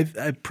no,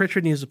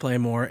 Pritchard needs to play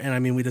more, and I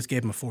mean, we just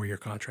gave him a 4-year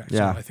contract,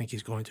 so I think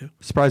he's going to.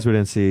 Surprised we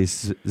didn't see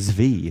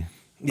Zvi.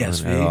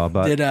 Yes,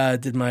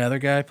 Zvi. Did my other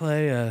guy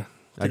play?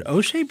 Did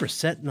O'Shea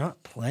Brissett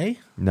not play?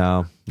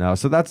 No.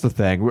 So that's the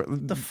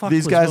thing. The fuck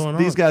these was guys, going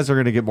on? These guys are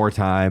going to get more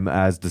time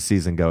as the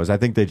season goes. I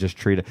think they just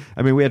treat it.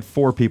 I mean, we had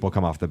 4 people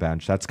come off the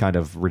bench. That's kind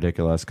of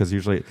ridiculous because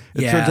usually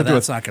that's not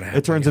going to happen.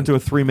 It turns into a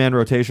 3-man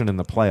rotation in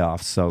the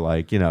playoffs. So,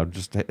 like,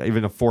 just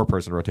even a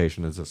 4-person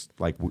rotation is just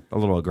like a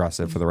little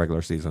aggressive for the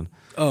regular season.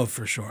 Oh,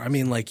 for sure. I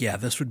mean, like,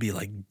 this would be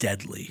like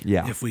deadly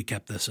if we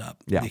kept this up.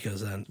 Yeah.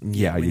 Because then we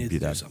you'd need be to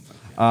dead. do something.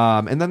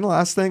 And then the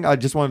last thing, I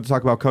just wanted to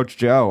talk about Coach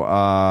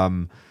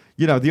Joe.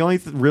 The only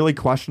really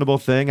questionable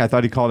thing, I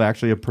thought he called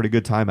actually a pretty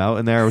good timeout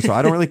in there. So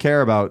I don't really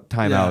care about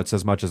timeouts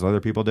as much as other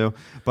people do.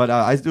 But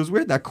it was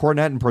weird that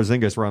Cornette and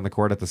Porzingis were on the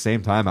court at the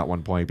same time at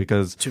one point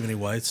because... Too many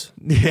whites.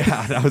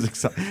 Yeah, that was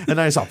exciting. And then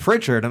I saw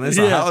Pritchard and I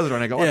saw Hauser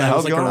and I go, what the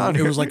hell's going on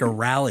here? It was like a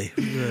rally.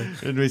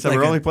 And we said,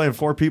 we're only playing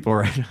 4 people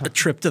right now. A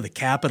trip to the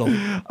Capitol.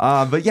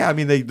 But yeah, I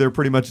mean, they're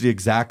pretty much the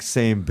exact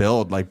same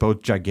build, like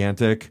both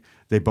gigantic.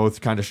 They both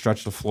kind of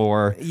stretch the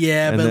floor.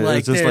 Yeah, but like...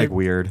 It's just like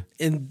weird.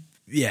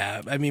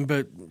 Yeah, I mean,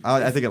 but...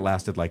 I think it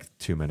lasted like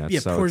 2 minutes. Yeah,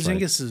 so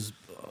Porzingis is,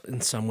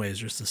 in some ways,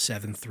 just a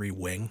 7'3"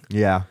 wing.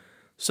 Yeah.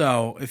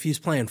 So if he's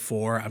playing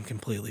 4, I'm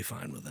completely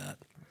fine with that.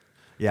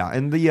 Yeah,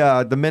 and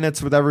the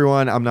minutes with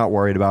everyone, I'm not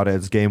worried about it.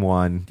 It's game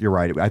 1. You're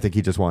right. I think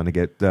he just wanted to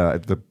get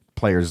the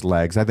players'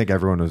 legs. I think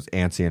everyone was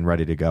antsy and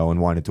ready to go and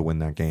wanted to win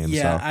that game.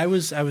 Yeah,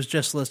 so. I was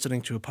just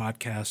listening to a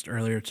podcast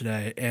earlier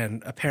today,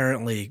 and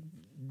apparently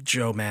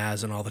Joe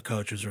Maz and all the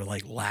coaches are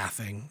like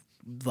laughing,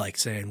 like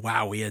saying,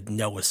 wow, we had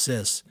no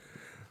assists.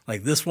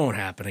 Like, this won't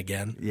happen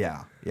again.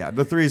 Yeah.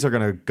 The threes are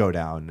going to go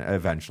down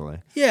eventually.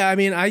 Yeah, I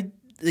mean,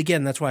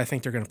 that's why I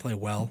think they're going to play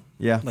well.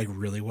 Yeah. Like,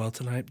 really well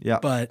tonight. Yeah.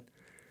 But,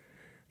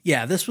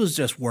 yeah, this was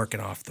just working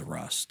off the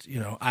rust.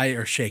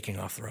 Or shaking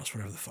off the rust,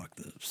 whatever the fuck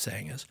the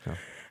saying is. Yeah.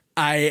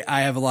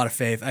 I have a lot of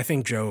faith. I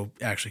think Joe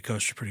actually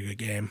coached a pretty good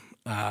game.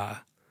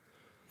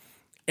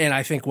 And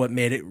I think what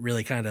made it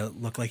really kind of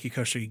look like he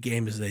coached a good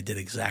game is they did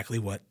exactly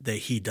what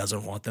he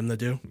doesn't want them to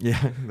do.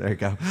 Yeah, there you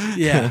go.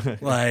 Yeah,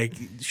 like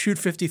shoot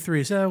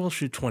 53s. We'll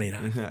shoot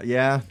 29.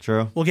 Yeah,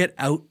 true. We'll get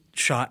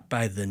outshot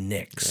by the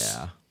Knicks.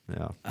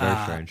 Yeah,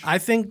 very strange.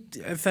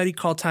 I thought he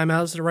called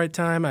timeouts at the right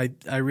time.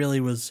 I really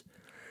was,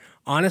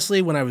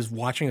 honestly, when I was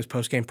watching his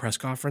post-game press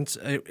conference,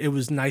 it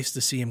was nice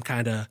to see him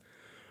kind of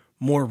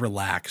more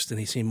relaxed and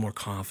he seemed more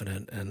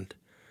confident, and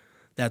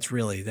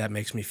that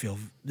makes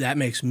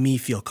me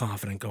feel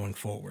confident going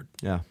forward.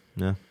 Yeah.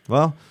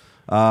 Well,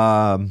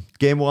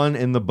 game 1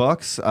 in the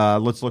books.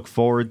 Let's look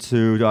forward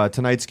to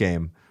tonight's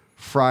game.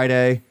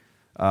 Friday,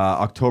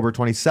 October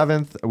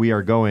 27th. We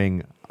are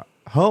going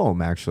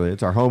home, actually.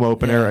 It's our home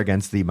opener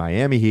against the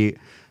Miami Heat.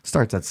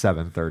 Starts at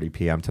 7:30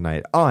 p.m.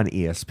 tonight on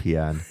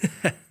ESPN.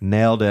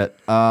 Nailed it.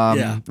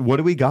 What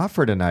do we got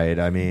for tonight?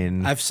 I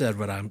mean, I've said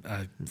what I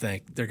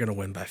think. They're going to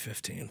win by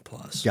 15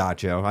 plus.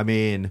 Gotcha. I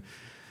mean,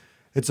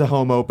 it's a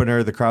home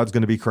opener. The crowd's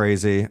going to be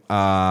crazy.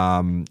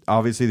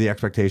 Obviously, the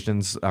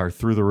expectations are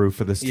through the roof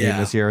for this team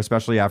this year,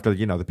 especially after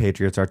the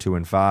Patriots are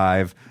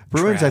 2-5.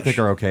 Bruins, Trash. I think,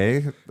 are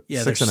okay.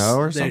 Yeah, 6-0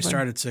 or something. They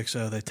started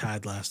 6-0. They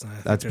tied last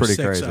night. That's pretty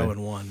crazy.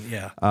 6-0-1.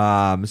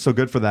 Yeah. So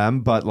good for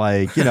them, but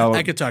I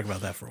could talk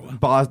about that for a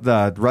while.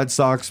 The Red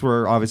Sox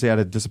were obviously had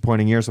a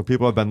disappointing year, so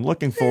people have been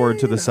looking forward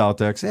to the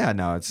Celtics. Yeah,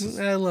 no, it's.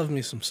 I love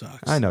me some Sox.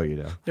 I know you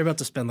do. They're about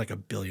to spend like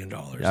 $1 billion.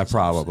 Yeah,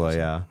 probably.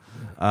 Yeah.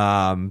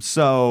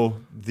 So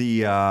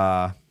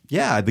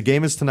the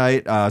game is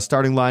tonight.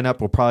 Starting lineup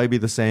will probably be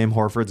the same.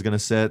 Horford's going to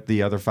sit.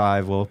 The other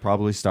 5 will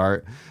probably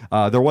start.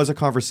 There was a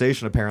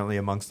conversation apparently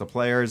amongst the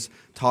players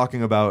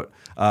talking about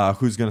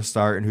who's going to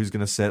start and who's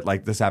going to sit.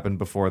 Like this happened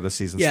before the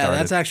season started. Yeah,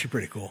 that's actually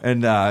pretty cool.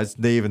 And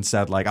they even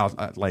said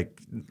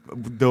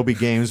there'll be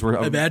games where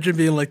imagine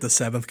being like the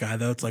 7th guy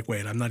though. It's like,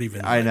 wait, I'm not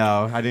even. I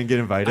know. I didn't get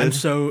invited. I'm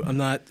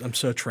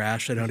so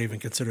trash. I don't even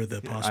consider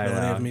the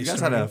possibility of me. You guys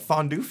starting. had a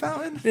fondue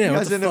fountain? Yeah,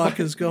 what the fuck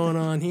is going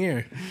on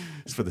here?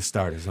 It's for the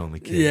starters only,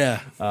 kid. Yeah.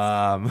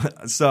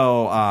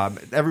 So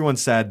everyone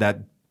said that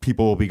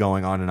people will be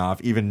going on and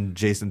off. Even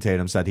Jason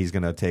Tatum said he's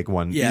going to take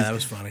one. Yeah, that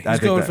was funny. He's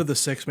going for the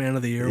 6th man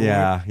of the year.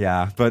 Yeah,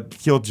 yeah. But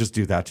he'll just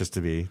do that just to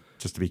be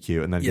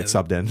cute and then get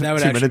subbed in. That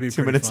would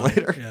 2 minutes funny.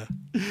 later. Yeah.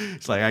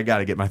 It's like, I got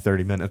to get my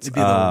 30 minutes.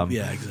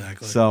 Yeah,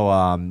 exactly. So,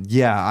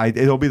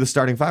 it'll be the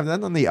starting 5. And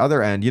then on the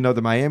other end,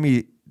 the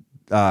Miami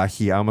I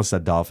almost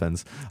said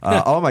Dolphins.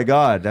 Oh my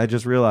God! I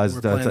just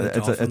realized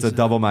it's a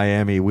double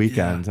Miami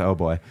weekend. Yeah. Oh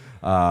boy!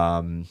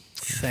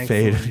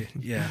 Fade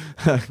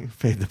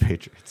the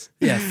Patriots.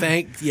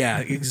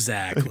 Yeah,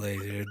 exactly,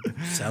 dude.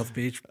 South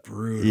Beach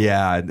brutal.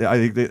 Yeah, I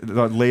think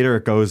the later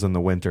it goes in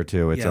the winter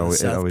too. It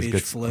always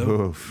gets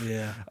flu. Oof.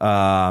 Yeah.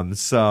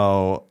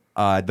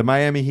 The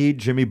Miami Heat,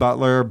 Jimmy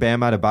Butler, Bam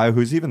Adebayo,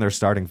 who's even their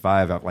starting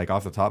 5. Like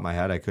off the top of my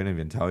head, I couldn't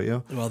even tell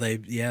you. Well, they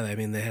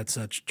had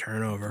such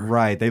turnover.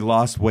 Right, they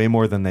lost way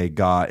more than they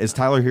got. Is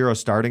Tyler Hero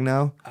starting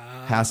now?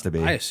 Has to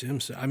be. I assume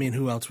so. I mean,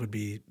 who else would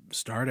be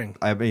starting?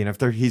 I mean, if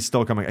he's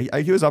still coming,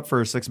 he was up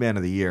for 6th man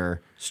of the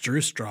year.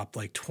 Struce dropped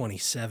like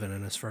 27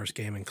 in his first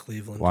game in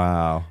Cleveland.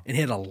 Wow, and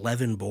he had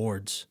 11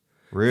 boards.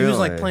 Really? He was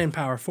like playing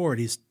power forward.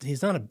 He's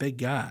not a big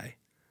guy.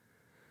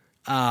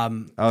 Okay.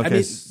 I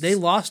mean, they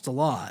lost a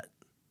lot.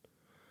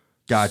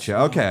 Gotcha.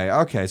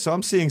 Okay. So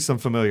I'm seeing some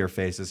familiar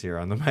faces here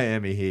on the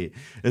Miami Heat.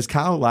 Is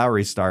Kyle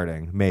Lowry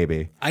starting?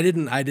 Maybe. I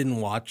didn't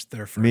watch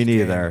their first Me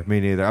neither.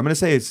 game. I'm going to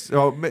say it's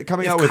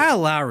coming out with Kyle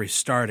Lowry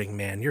starting,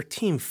 man. Your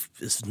team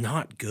is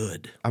not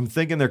good. I'm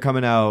thinking they're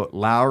coming out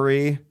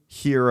Lowry,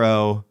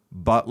 Hero,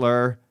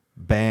 Butler,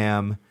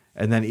 Bam,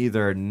 and then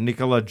either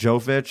Nikola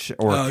Jovic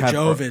or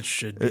Jovic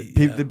should be.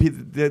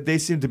 They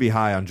seem to be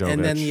high on Jovic.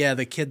 And then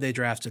the kid they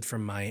drafted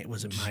from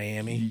was it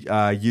Miami?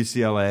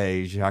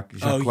 UCLA, Jacques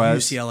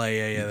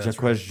UCLA, yeah,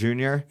 Jacques right.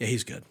 Jr. Yeah,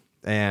 he's good.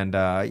 And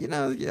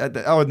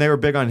and they were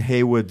big on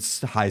Haywood's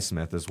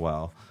Highsmith as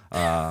well.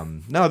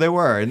 No, they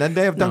were, and then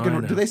they have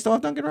Duncan. Do they still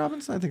have Duncan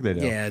Robinson? I think they do.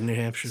 Yeah, New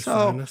Hampshire's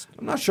finest.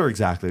 I'm not sure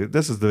exactly.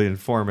 This is the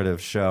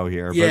informative show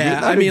here. Yeah,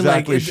 but I'm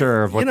exactly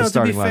sure of what the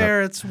starting lineup. To be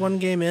fair, it's one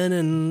game in,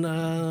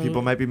 and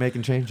people might be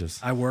making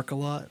changes. I work a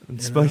lot.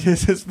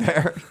 This is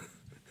fair.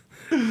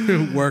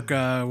 work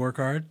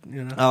hard.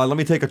 Let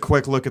me take a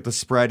quick look at the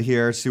spread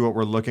here, see what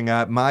we're looking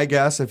at. My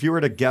guess, if you were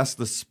to guess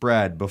the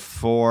spread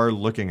before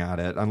looking at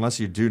it,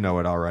 unless you do know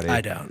it already, I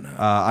don't know.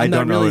 I'm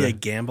not really a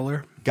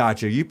gambler.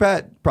 Gotcha. You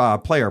bet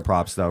player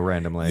props though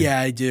randomly. Yeah,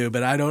 I do,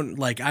 but I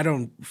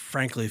don't.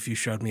 Frankly, if you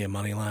showed me a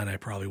money line, I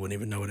probably wouldn't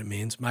even know what it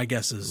means. My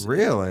guess is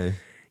really.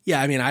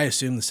 Yeah, I mean, I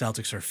assume the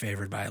Celtics are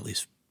favored by at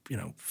least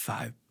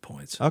 5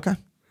 points. Okay.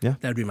 Yeah,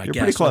 that'd be my guess.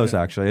 You're pretty close,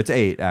 actually. It's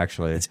 8,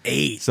 actually. It's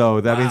 8.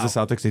 So that means the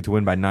Celtics need to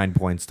win by 9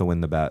 points to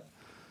win the bet.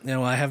 Yeah,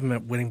 well, I have them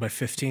at winning by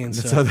 15.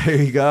 So there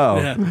you go.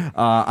 Yeah.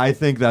 I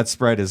think that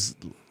spread is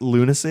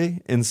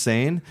lunacy,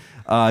 insane.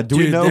 Do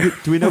we know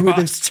who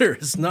roster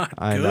is not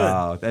good. I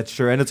know that's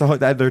true, and it's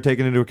that they're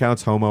taking into account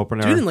home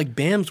opener. Dude, and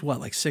Bam's what,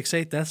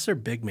 6'8"? That's their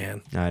big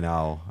man. I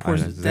know.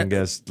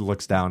 Porzingis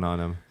looks down on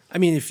him. I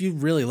mean, if you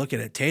really look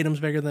at it, Tatum's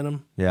bigger than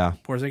him. Yeah.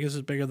 Porzingis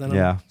is bigger than him.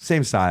 Yeah,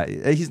 same size.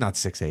 He's not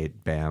 6'8",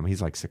 Bam.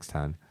 He's like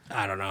 6'10".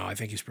 I don't know. I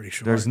think he's pretty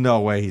short. There's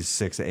no way he's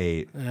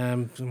 6'8".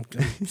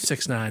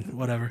 6'9",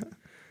 whatever.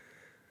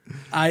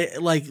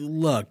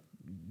 Look,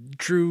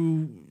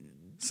 Drew.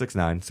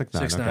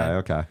 6'9".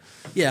 Okay.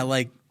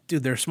 Yeah,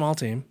 dude, they're a small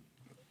team.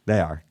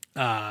 They are.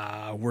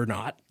 We're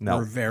not. No.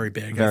 We're very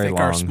big. Very I think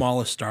long. our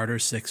smallest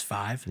starter's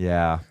 6'5".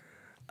 Yeah.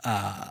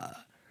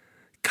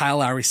 Kyle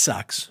Lowry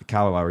sucks.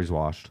 Kyle Lowry's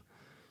washed.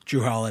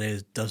 Drew Holiday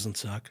doesn't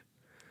suck.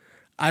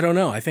 I don't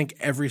know. I think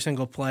every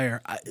single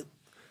player.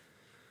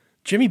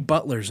 Jimmy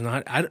Butler's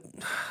not.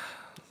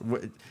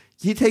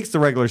 He takes the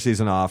regular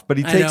season off, but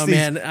he takes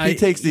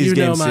these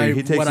games.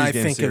 What I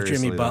think of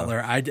Jimmy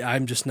Butler.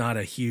 I'm just not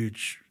a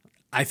huge.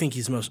 I think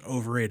he's the most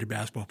overrated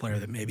basketball player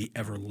that maybe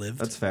ever lived.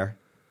 That's fair.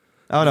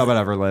 I don't know about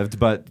ever lived,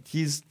 but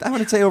I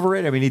wouldn't say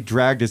overrated. I mean, he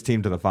dragged his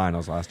team to the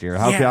finals last year.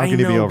 How can he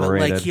be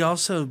overrated? But, like, he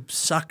also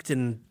sucked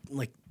in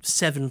like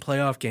 7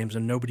 playoff games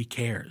and nobody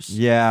cares.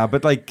 Yeah,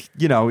 but like,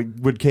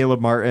 would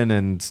Caleb Martin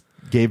and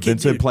Gabe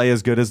Vincent play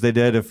as good as they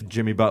did if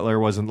Jimmy Butler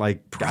wasn't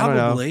like,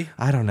 probably.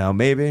 I don't know,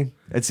 maybe.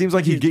 It seems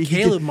like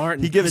Caleb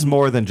Martin, he gives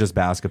more than just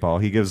basketball.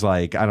 He gives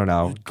like, I don't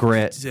know,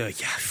 grit.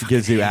 He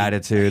gives you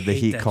attitude, the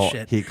heat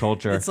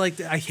culture. It's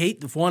like I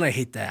hate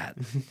that.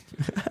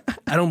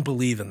 I don't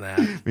believe in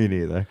that. Me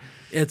neither.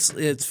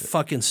 It's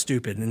fucking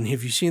stupid. And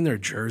have you seen their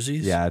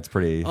jerseys? Yeah, it's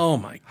pretty. Oh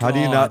my god! How do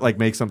you not like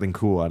make something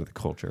cool out of the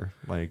culture?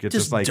 Like it's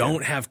just like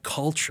don't have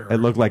culture. It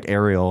looked like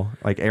Arial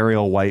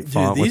white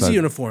font. These with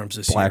uniforms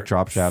this black year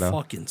drop shadow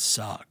fucking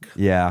suck.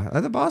 Yeah,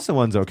 the Boston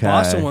one's okay.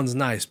 Boston one's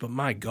nice, but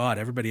my god,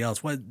 everybody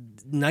else. What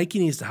Nike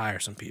needs to hire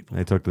some people.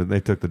 They took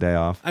the day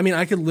off. I mean,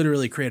 I could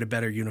literally create a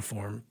better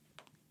uniform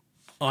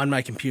on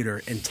my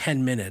computer in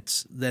 10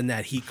 minutes than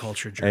that heat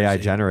culture jersey. AI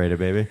generated,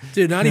 baby.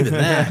 Dude, not even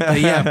that. But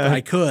yeah,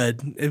 I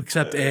could.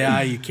 Except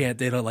AI, you can't.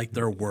 They don't like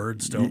their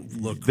words.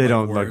 Don't look. They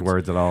don't look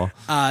words at all.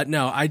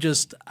 No, I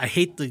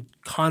hate the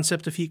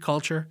concept of heat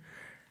culture.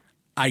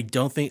 I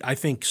think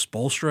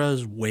Spoelstra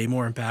is way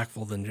more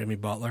impactful than Jimmy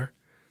Butler.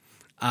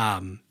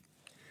 And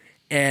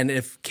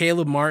if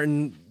Caleb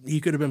Martin,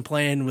 he could have been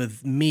playing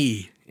with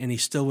me. And he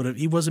still would have.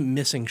 He wasn't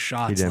missing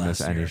shots. He didn't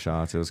miss year. any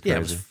shots. It was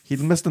crazy. He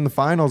missed in the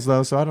finals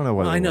though, so I don't know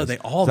what. I know they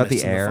all missed in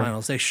the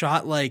finals. They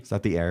shot like. Is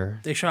that the air?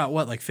 They shot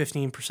what, like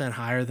 15%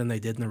 higher than they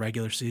did in the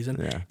regular season.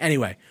 Yeah.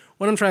 Anyway,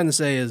 what I'm trying to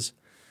say is,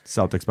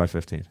 Celtics by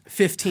 15.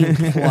 15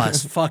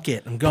 plus. Fuck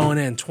it. I'm going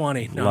in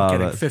 20. No, I'm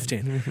kidding.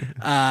 15.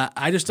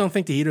 I just don't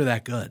think the Heat are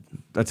that good.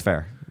 That's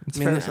fair.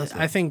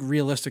 I think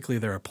realistically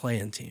they're a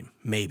play-in team.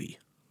 Maybe.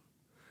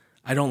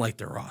 I don't like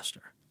their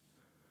roster.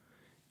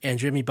 And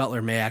Jimmy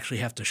Butler may actually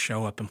have to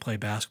show up and play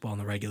basketball in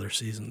the regular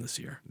season this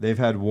year. They've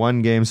had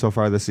one game so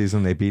far this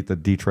season. They beat the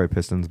Detroit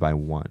Pistons by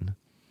 1.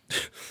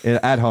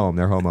 At home,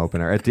 their home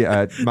opener.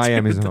 At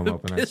Miami's home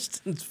opener.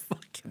 Pistons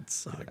fucking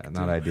suck. Yeah,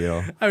 not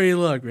ideal. I mean,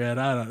 look, man,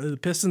 the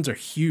Pistons are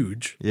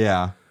huge.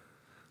 Yeah.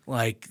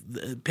 Like,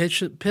 the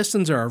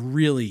Pistons are a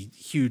really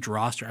huge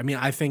roster. I mean,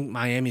 I think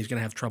Miami's going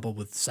to have trouble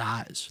with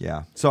size.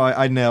 Yeah. So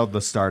I nailed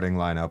the starting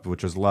lineup,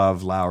 which was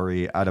Love,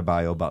 Lowry,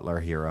 Adebayo, Butler,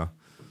 Hero.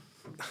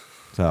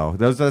 So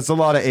that's a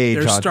lot of age.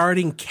 They're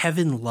starting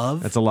Kevin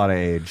Love. That's a lot of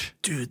age.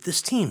 Dude,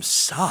 this team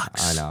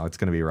sucks. I know. It's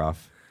going to be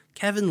rough.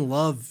 Kevin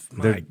Love,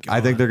 my God.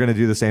 I think they're going to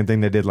do the same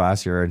thing they did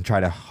last year and try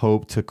to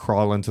hope to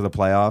crawl into the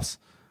playoffs.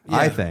 Yeah.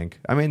 I think.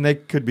 I mean, they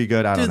could be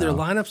good. I don't know. Dude,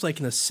 their lineup's like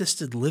an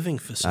assisted living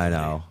facility.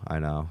 I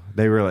know.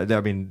 They really,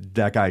 I mean,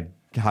 that guy,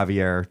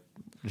 Javier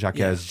Jacques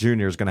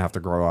Jr. is going to have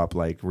to grow up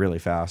like really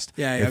fast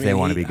if they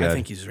want to be good. I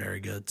think he's very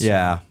good. So.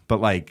 Yeah,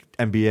 but like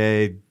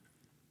NBA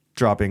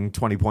dropping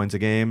 20 points a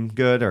game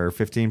good or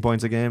 15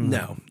 points a game?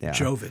 No. Yeah.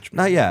 Jovic.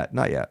 Man.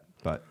 Not yet.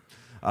 But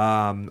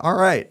all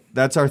right.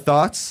 That's our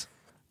thoughts.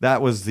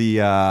 That was the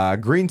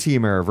Green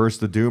Teamer versus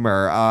the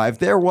Doomer. If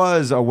there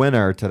was a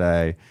winner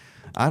today,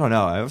 I don't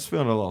know. I was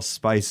feeling a little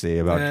spicy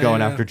about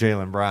going after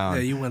Jaylen Brown.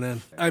 Yeah, you went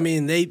in. I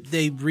mean,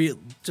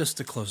 just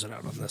to close it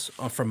out on this,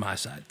 from my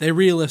side, they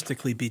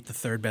realistically beat the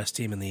third best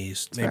team in the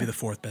East, maybe the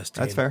fourth best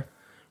team. That's fair.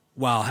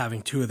 While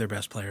having 2 of their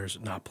best players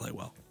not play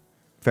well.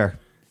 Fair.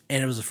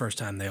 And it was the first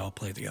time they all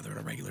played together in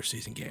a regular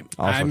season game.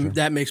 Also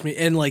that makes me,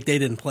 and like they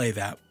didn't play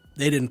that.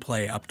 They didn't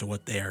play up to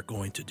what they are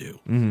going to do.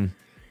 Mm-hmm.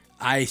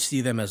 I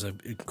see them as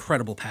an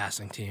incredible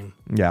passing team.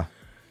 Yeah.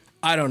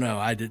 I don't know.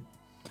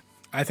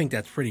 I think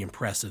that's pretty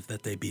impressive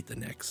that they beat the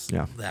Knicks.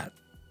 Yeah.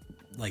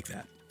 Like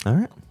that. All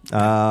right.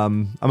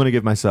 I'm going to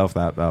give myself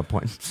that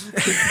point.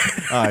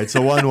 All right.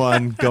 So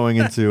 1-1 going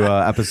into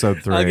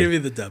episode 3. I'll give you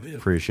the W.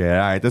 Appreciate it. All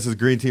right. This is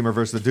Green Teamer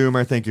versus the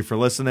Doomer. Thank you for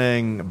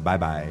listening.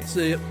 Bye-bye.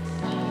 See you.